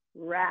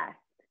 rest.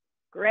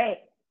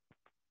 Great.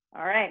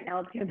 All right, now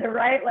let's give the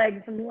right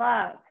leg some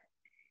love.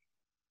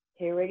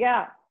 Here we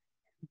go.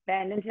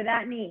 Bend into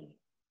that knee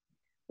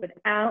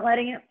without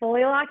letting it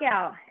fully lock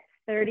out.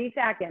 30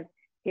 seconds.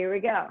 Here we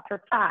go.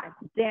 For 5,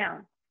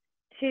 down.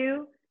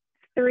 2,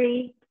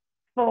 3,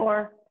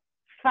 4,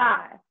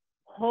 5.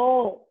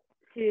 Hold.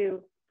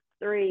 2,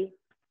 3,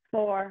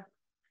 4,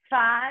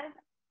 5.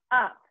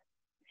 Up.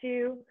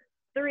 2,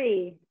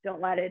 3. Don't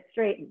let it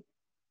straighten.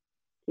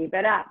 Keep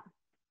it up.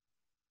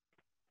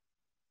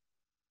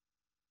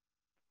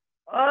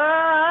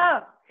 Oh,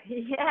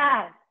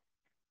 yes.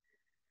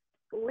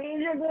 Squeeze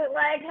your glute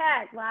like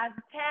heck. Last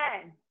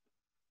 10.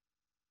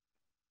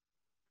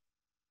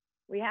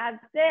 We have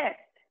 6,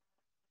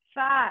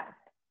 5,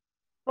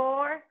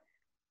 4,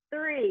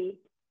 3,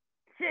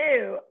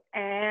 2,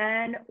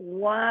 and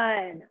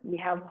 1. We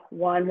have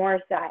one more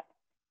set.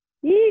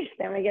 Yeesh,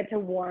 then we get to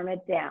warm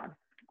it down.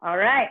 All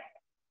right.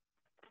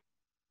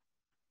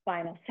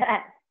 Final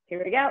set.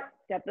 Here we go.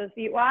 Step those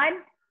feet wide.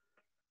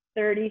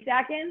 30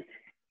 seconds.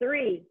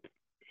 3,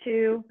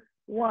 2,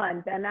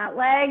 1. Bend that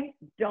leg.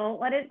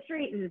 Don't let it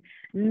straighten.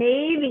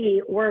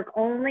 Maybe work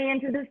only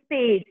into the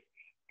space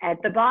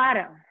at the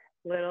bottom.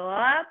 Little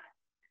up.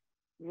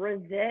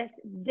 Resist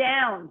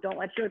down. Don't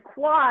let your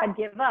quad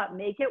give up.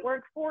 Make it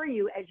work for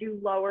you as you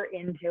lower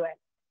into it.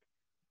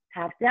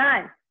 Half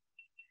done.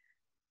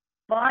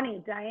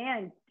 Bonnie,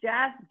 Diane,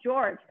 Jeff,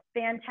 George,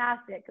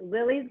 fantastic.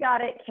 Lily's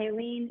got it.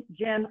 Kayleen,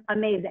 Jim,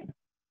 amazing.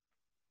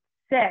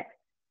 6,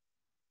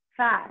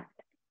 5,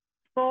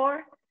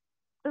 4,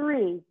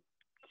 3,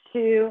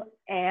 2,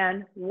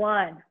 and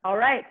 1. All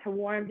right, to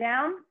warm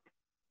down,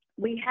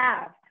 we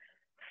have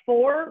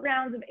 4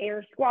 rounds of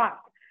air squats.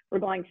 We're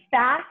going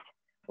fast.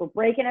 We're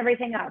breaking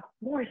everything up.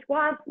 More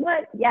squats,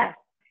 what? Yes.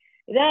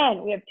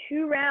 Then we have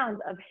 2 rounds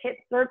of hip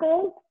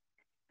circles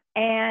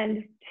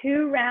and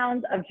 2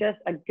 rounds of just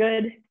a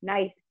good,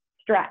 nice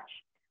stretch,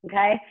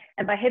 okay?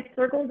 And by hip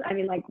circles, I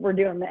mean like we're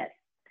doing this,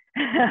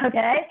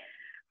 okay?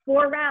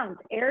 4 rounds,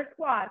 air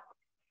squats,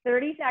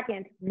 30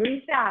 seconds,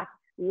 move fast,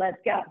 let's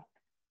go.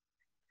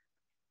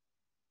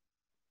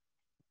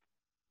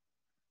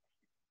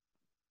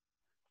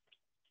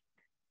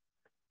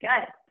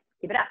 Good,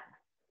 keep it up.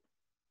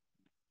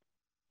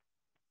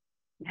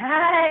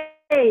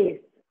 Nice,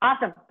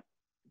 awesome.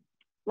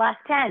 Last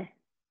 10.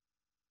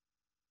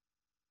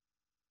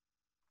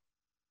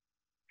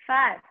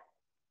 5,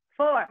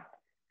 4,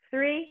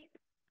 3,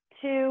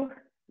 2,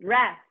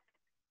 rest.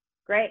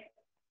 Great.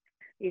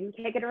 You can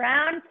kick it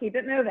around, keep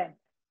it moving.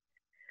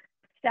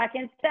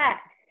 Second set.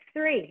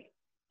 3,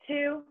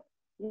 2,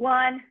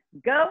 1,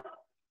 go.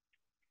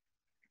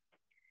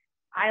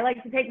 I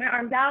like to take my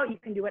arms out. You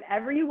can do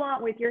whatever you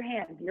want with your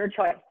hands, your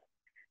choice.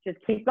 Just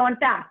keep going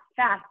fast,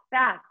 fast,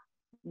 fast.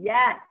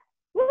 Yes.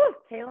 Woo,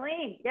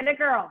 Kayleen, get it,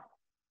 girl.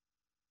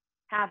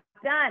 Half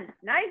done.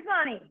 Nice,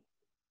 Bonnie.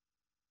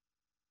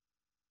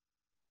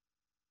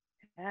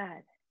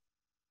 Good.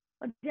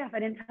 Well, Jeff, I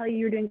didn't tell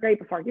you were doing great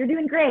before. You're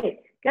doing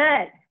great.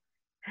 Good.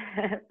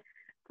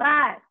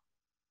 5,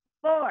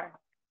 4,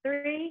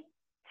 3,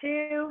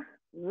 2,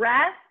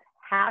 rest.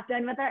 Half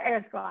done with our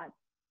air squats.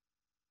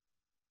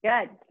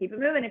 Good. Keep it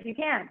moving if you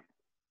can.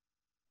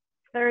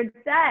 Third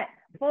set.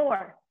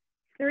 4,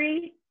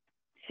 3,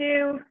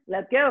 2,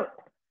 let's go.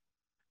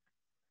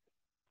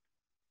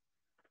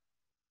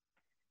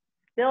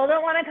 Still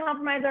don't want to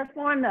compromise our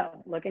form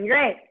though. Looking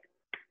great.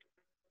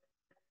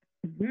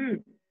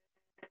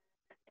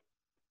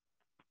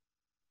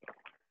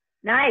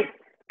 Nice.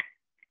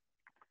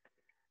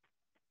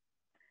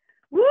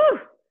 Woo!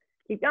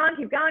 Keep going,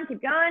 keep going,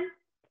 keep going.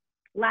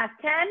 Last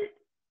 10.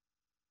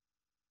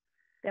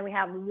 Then we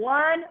have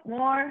one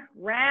more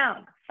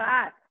round.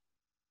 5,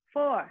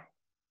 4,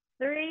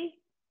 3,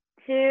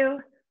 2,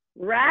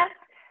 rest.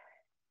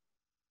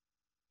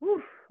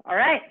 Woo. All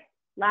right,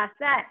 last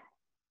set.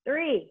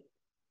 3,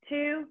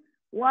 2,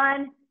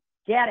 1,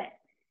 get it.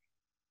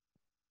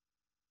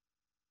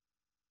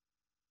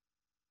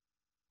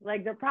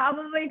 Legs are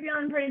probably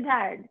feeling pretty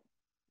tired.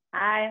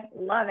 I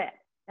love it.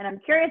 And I'm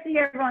curious to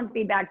hear everyone's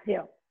feedback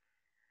too.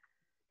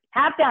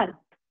 Half done.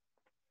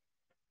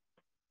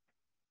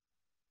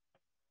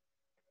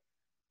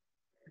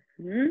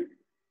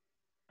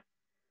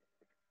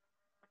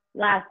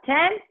 Last 10.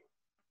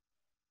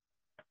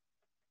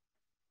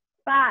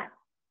 5,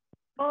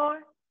 4,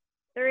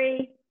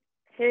 3,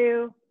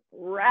 2,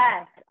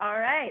 rest. All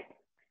right.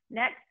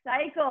 Next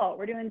cycle.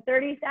 We're doing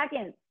 30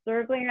 seconds.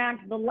 Circling around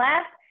to the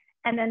left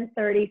and then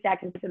 30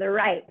 seconds to the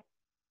right.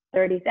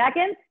 30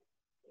 seconds.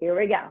 Here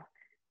we go.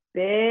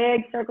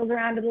 Big circles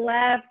around to the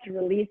left to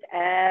release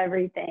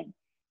everything.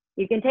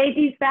 You can take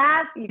these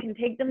fast. You can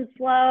take them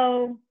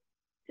slow.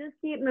 Just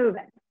keep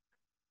moving.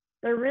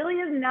 There really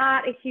is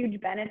not a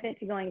huge benefit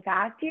to going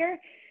fast here.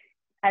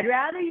 I'd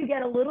rather you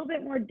get a little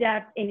bit more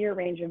depth in your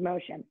range of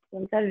motion. So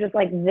instead of just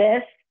like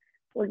this,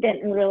 we're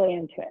getting really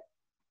into it.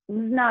 This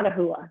is not a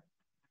hula.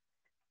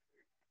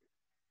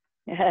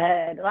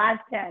 Good.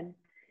 Last 10.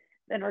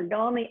 Then we're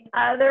going the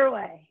other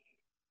way.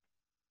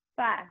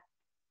 5,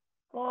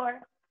 4,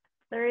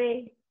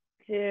 3,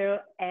 2,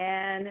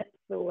 and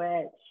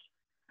switch.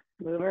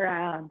 Move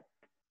around.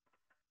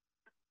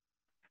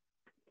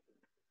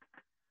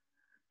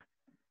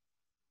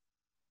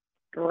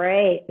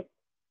 Great.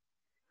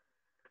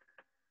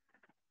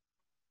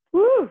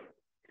 Woo.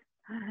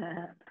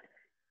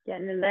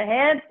 Getting into the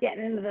hips,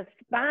 getting into the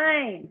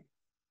spine.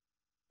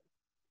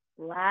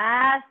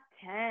 Last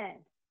 10.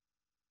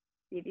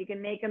 See if you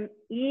can make them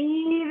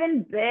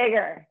even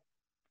bigger.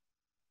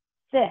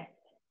 6,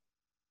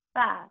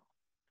 5,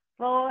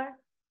 4,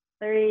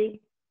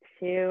 3,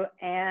 2,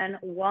 and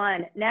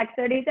 1. Next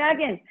 30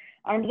 seconds.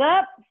 Arms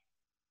up.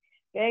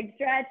 Big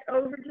stretch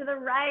over to the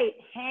right.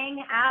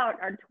 Hang out.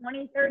 Our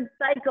 23rd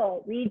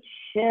cycle. We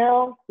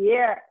chill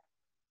here.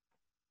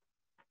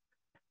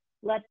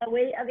 Let the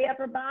weight of the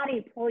upper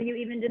body pull you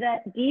even to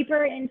that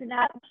deeper into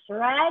that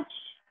stretch.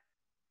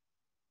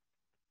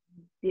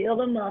 Feel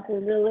the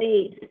muscles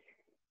release.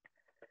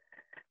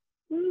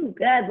 Ooh,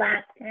 good.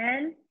 Last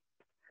 10.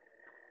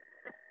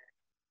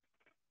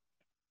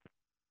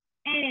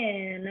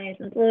 And nice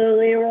and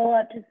slowly roll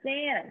up to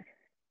stand.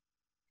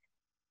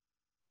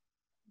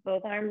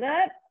 Both arms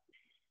up.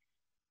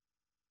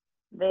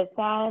 This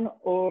time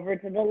over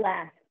to the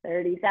left.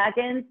 30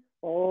 seconds.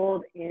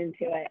 Hold into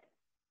it.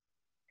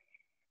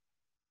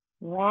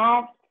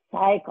 Last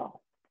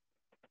cycle.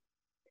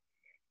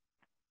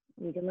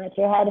 You can let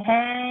your head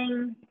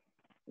hang.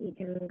 You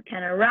can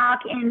kind of rock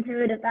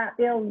into it if that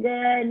feels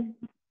good.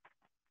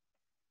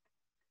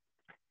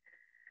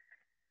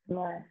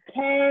 Last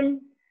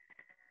 10.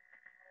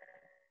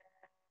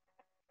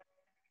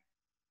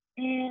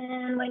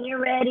 And when you're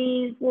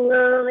ready,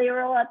 slowly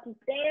roll up to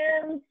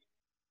stand.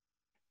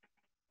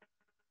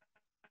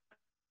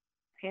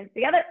 Hands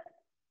together.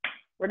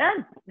 We're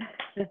done.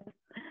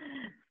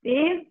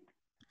 Steve,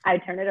 I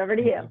turn it over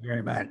to you. Thank you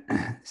very much.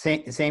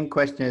 Same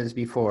question as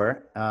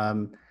before.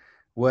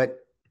 What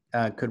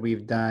could we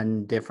have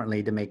done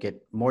differently to make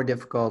it more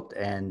difficult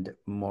and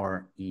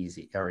more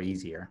easy or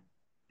easier?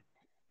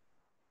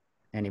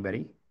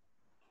 Anybody?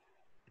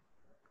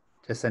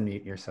 Just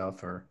unmute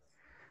yourself or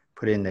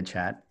put it in the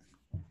chat.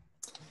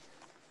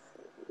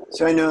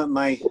 So I know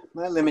my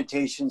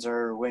limitations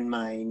are when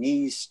my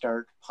knees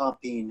start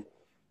popping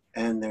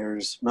and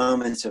there's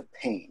moments of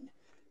pain.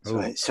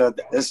 So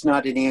that's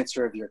not an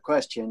answer of your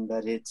question,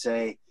 but it's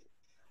I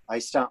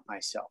stop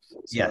myself.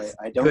 So yes,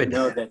 I don't good.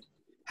 know that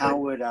how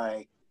would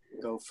I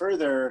go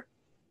further.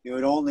 It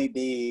would only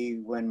be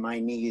when my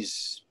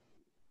knees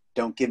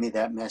don't give me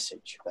that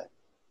message. But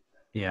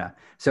yeah.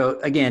 So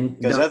again,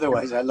 because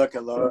otherwise I look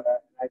at lower,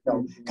 I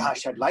go,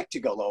 gosh, I'd like to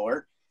go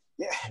lower.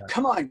 Yeah,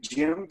 come on,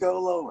 Jim,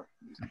 go lower.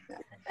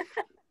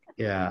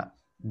 Yeah,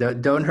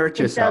 don't hurt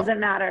yourself. It doesn't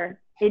matter.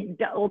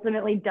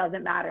 ultimately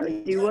doesn't matter.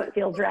 Do what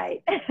feels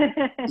right.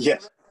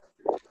 Yes.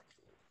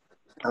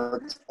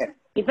 Okay.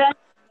 Eventually,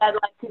 I'd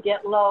like to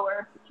get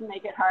lower to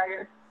make it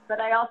harder, but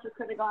I also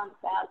could have gone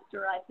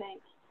faster, I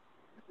think.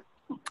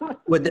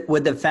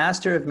 Would the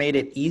faster have made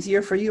it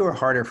easier for you or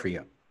harder for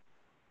you?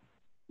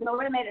 It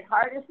would have made it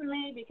harder for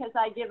me because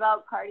I give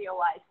out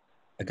cardio-wise.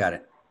 I got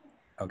it.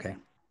 Okay.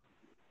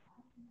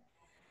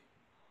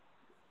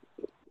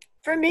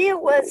 For me, it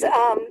was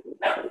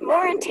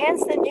more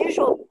intense than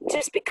usual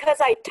just because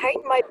I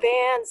tightened my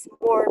bands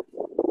more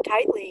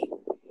tightly.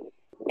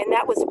 And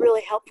that was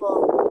really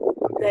helpful.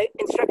 The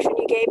instruction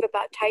you gave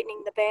about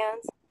tightening the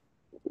bands.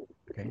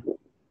 Okay.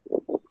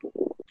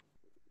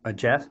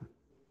 Jeff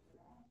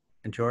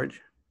and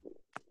George?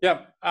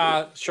 Yep.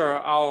 Sure.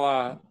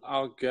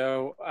 I'll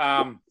go.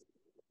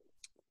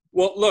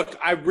 Well, look,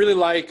 I really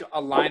like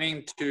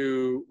aligning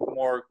to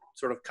more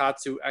sort of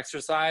KAATSU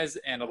exercise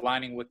and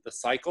aligning with the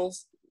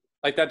cycles.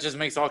 Like that just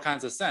makes all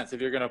kinds of sense.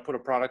 If you're going to put a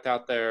product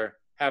out there,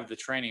 have the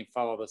training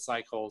follow the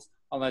cycles,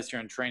 unless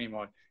you're in training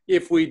mode.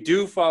 If we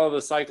do follow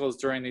the cycles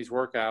during these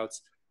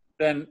workouts,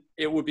 then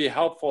it would be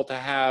helpful to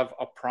have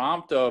a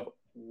prompt of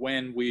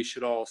when we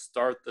should all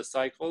start the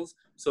cycles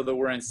so that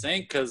we're in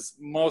sync, because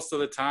most of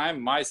the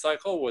time my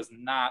cycle was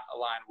not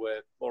aligned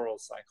with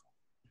Laurel's cycle.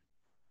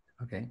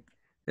 Okay,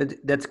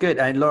 that's good.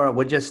 Laura,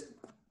 we'll just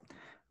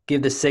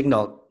give the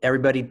signal,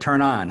 everybody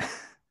turn on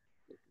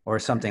or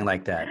something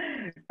like that.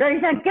 Ready,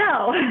 set,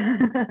 go.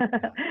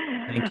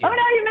 Thank you. Oh,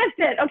 no, you missed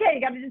it. Okay,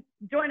 you got to just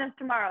join us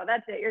tomorrow.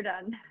 That's it. You're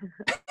done.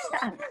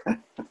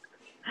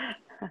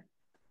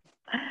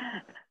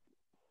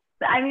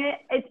 I mean,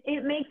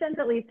 it makes sense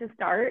at least to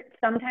start.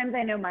 Sometimes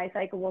I know my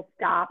cycle will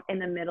stop in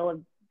the middle of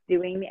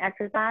doing the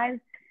exercise.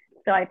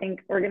 So I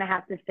think we're going to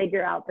have to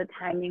figure out the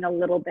timing a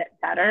little bit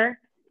better.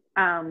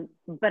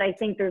 But I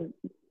think there's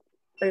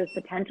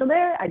potential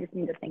there. I just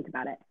need to think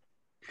about it.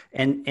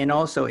 And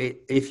also,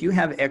 if you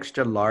have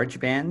extra large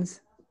bands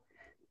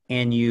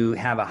and you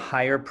have a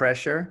higher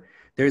pressure,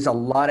 there's a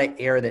lot of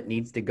air that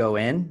needs to go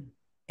in.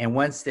 And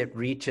once it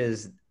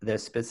reaches the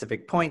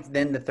specific point,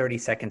 then the 30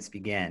 seconds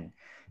begin.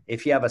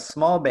 If you have a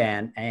small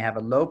band and you have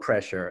a low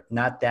pressure,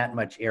 not that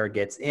much air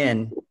gets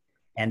in,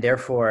 and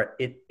therefore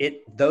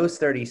those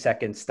 30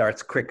 seconds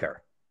starts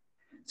quicker.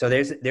 So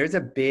there's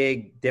a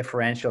big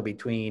differential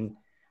between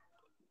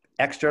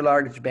extra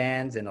large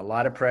bands and a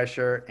lot of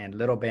pressure and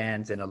little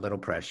bands and a little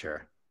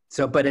pressure.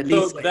 So, but at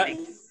least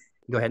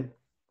go ahead.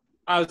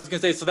 I was going to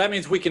say, so that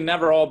means we can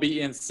never all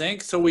be in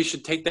sync. So we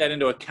should take that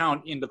into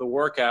account into the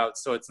workout.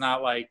 So it's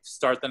not like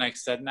start the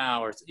next set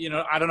now, or,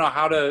 I don't know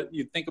how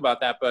you think about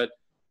that, but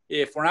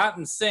if we're not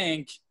in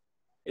sync,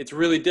 it's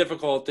really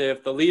difficult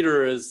if the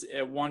leader is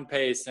at one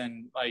pace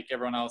and like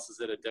everyone else is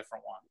at a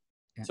different one.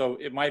 Yeah. So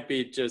it might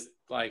be just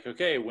like,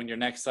 okay, when your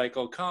next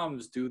cycle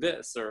comes, do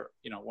this, or,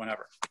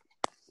 whenever.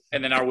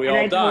 And then are we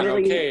all done?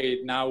 Okay,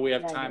 now we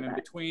have time in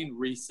between,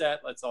 reset,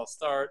 let's all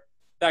start,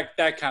 that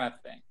kind of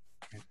thing.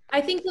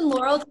 I think when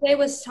Laurel today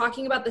was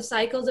talking about the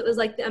cycles, it was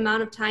like the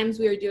amount of times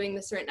we were doing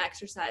the certain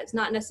exercise,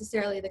 not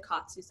necessarily the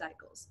KAATSU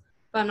cycles,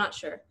 but I'm not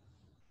sure.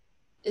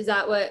 Is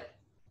that what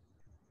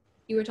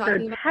you were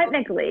talking about?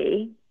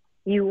 Technically,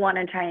 you want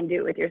to try and do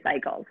it with your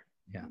cycles.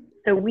 Yeah.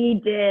 So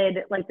we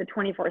did like the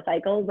 24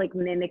 cycles, like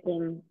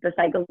mimicking the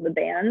cycles of the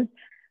bands.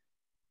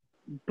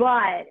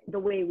 But the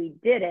way we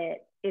did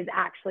it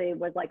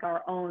was like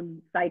our own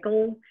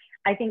cycles.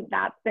 I think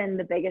that's been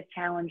the biggest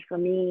challenge for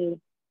me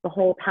the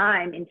whole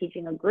time in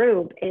teaching a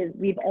group is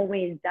we've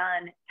always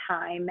done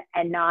time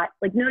and not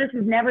like, notice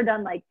we've never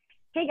done like,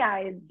 hey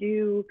guys,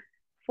 do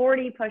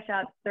 40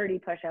 push-ups, 30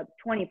 push-ups,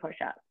 20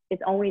 push-ups.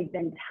 It's always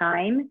been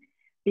time,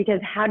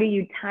 because how do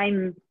you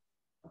time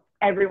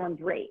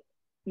everyone's rate,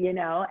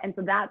 And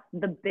so that's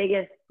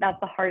the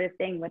hardest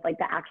thing with like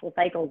the actual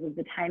cycles is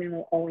the timing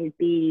will always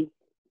be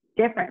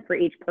different for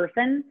each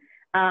person.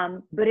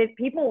 But if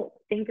people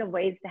think of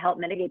ways to help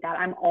mitigate that,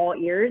 I'm all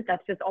ears.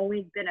 That's just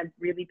always been a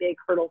really big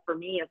hurdle for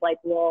me of like,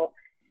 well,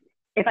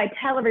 if I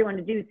tell everyone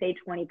to do, say,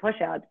 20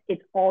 push-ups,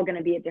 it's all going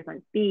to be at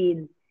different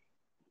speeds.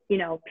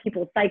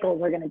 People's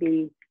cycles are going to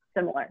be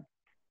similar.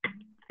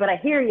 But I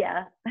hear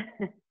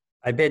you.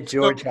 I bet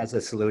George has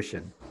a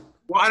solution.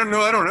 Well, I don't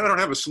know. I don't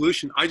have a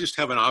solution. I just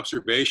have an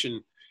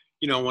observation.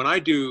 When I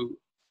do,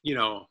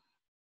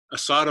 a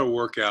SADA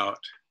workout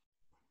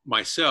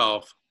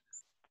myself,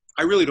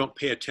 I really don't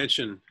pay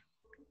attention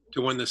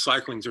to when the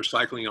cyclings are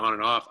cycling on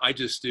and off. I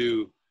just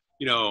do,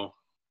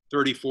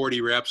 30,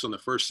 40 reps on the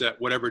first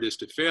set, whatever it is,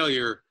 to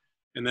failure.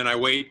 And then I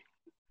wait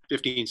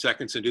 15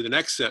 seconds and do the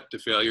next set to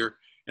failure.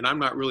 And I'm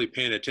not really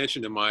paying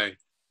attention to my,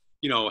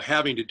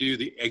 having to do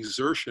the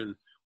exertion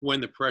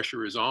when the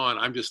pressure is on.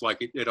 I'm just like,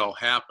 it all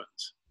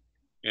happens.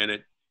 And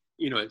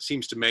it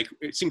seems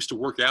to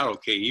work out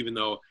okay, even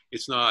though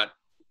it's not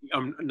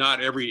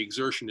every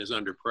exertion is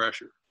under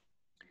pressure.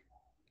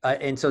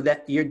 And so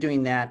that you're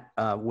doing that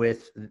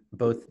with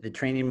both the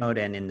training mode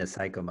and in the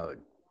cycle mode?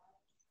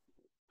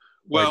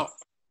 Well,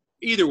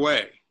 either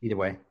way. Either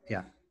way,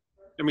 yeah.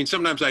 I mean,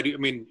 sometimes I do,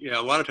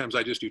 a lot of times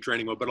I just do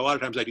training mode, but a lot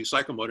of times I do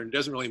cycle mode, and it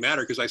doesn't really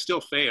matter because I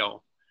still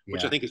fail.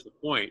 which I think is the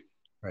point.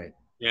 Right.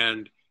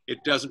 And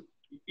it doesn't,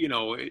 you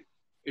know,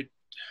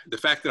 the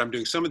fact that I'm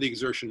doing some of the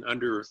exertion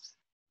under,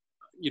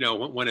 you know,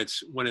 when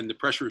the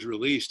pressure is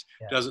released,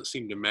 doesn't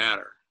seem to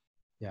matter.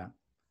 Yeah.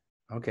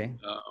 Okay.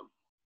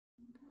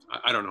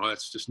 I don't know.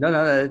 That's just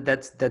no.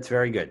 That's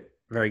very good.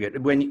 Very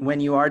good. When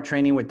you are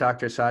training with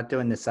Dr. Sato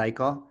in the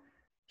cycle,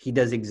 he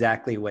does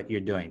exactly what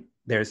you're doing.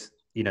 There's,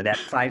 you know, that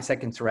 5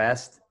 seconds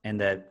rest and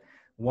the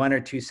 1 or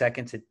 2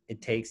 seconds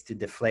it takes to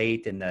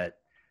deflate, and the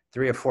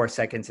 3 or 4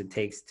 seconds it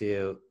takes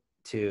to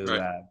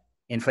right.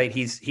 inflate.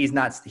 He's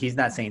not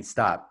saying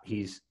stop.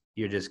 You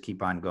just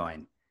keep on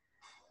going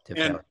to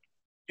fail.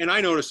 And I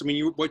noticed, I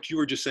mean, what you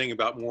were just saying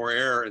about more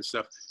air and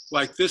stuff,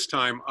 like this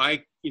time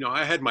I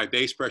had my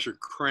base pressure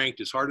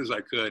cranked as hard as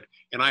I could,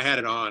 and I had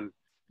it on,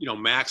 you know,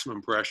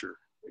 maximum pressure.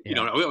 You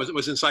know, it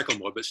was in cycle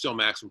mode, but still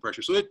maximum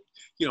pressure. So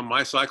you know,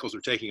 my cycles are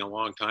taking a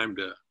long time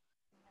to,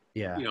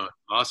 you know,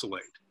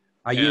 oscillate.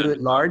 Are you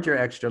large or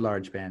extra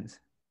large bands?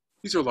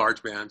 These are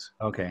large bands.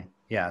 Okay.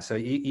 Yeah. So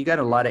you got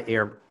a lot of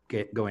air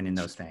going in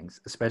those things,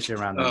 especially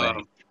around the leg.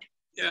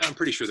 Yeah, I'm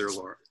pretty sure they're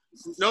lower.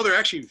 No, they're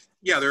actually,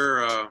 yeah,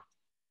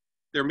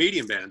 they're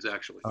medium bands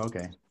actually.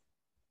 Okay.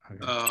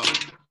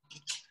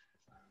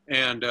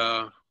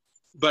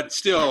 But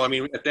still, I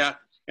mean, at that,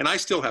 and I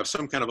still have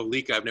some kind of a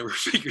leak I've never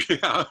figured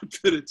out,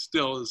 but it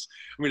still is,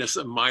 I mean, it's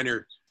a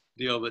minor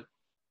deal, but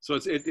so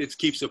it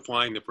keeps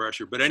applying the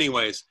pressure. But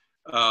anyways,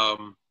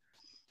 the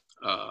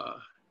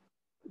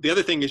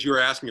other thing is you were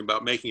asking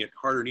about making it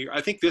harder. I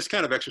think this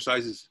kind of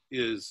exercise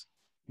is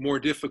more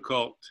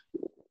difficult.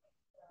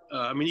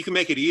 I mean, you can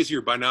make it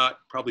easier by not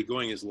probably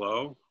going as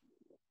low.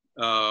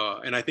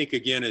 And I think,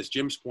 again, as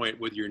Jim's point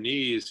with your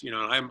knees, you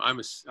know, I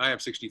have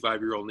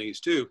 65-year-old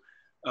knees too.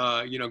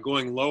 You know,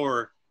 going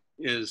lower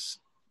is,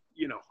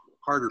 you know,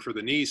 harder for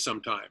the knees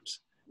sometimes.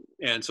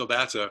 And so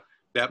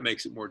that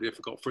makes it more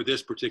difficult for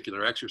this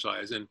particular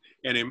exercise. And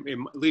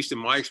at least in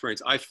my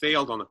experience, I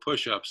failed on the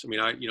push-ups. I mean,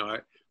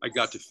 I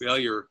got to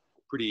failure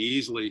pretty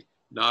easily,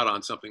 not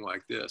on something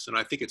like this. And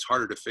I think it's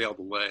harder to fail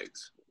the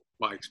legs,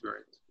 my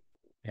experience.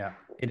 Yeah,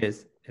 it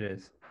is. It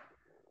is.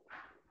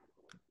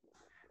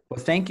 Well,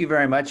 thank you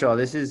very much, all.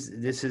 This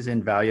is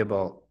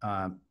invaluable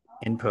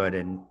input,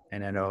 and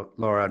I know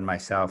Laura and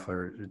myself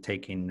are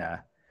taking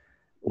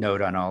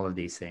note on all of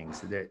these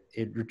things.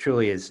 It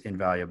truly is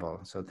invaluable.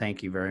 So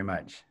thank you very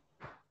much.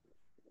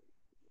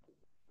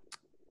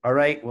 All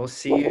right, we'll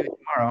see you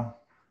tomorrow.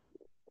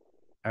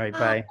 All right,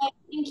 bye.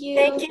 Thank you.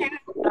 Thank you.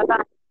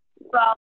 Bye-bye. Well,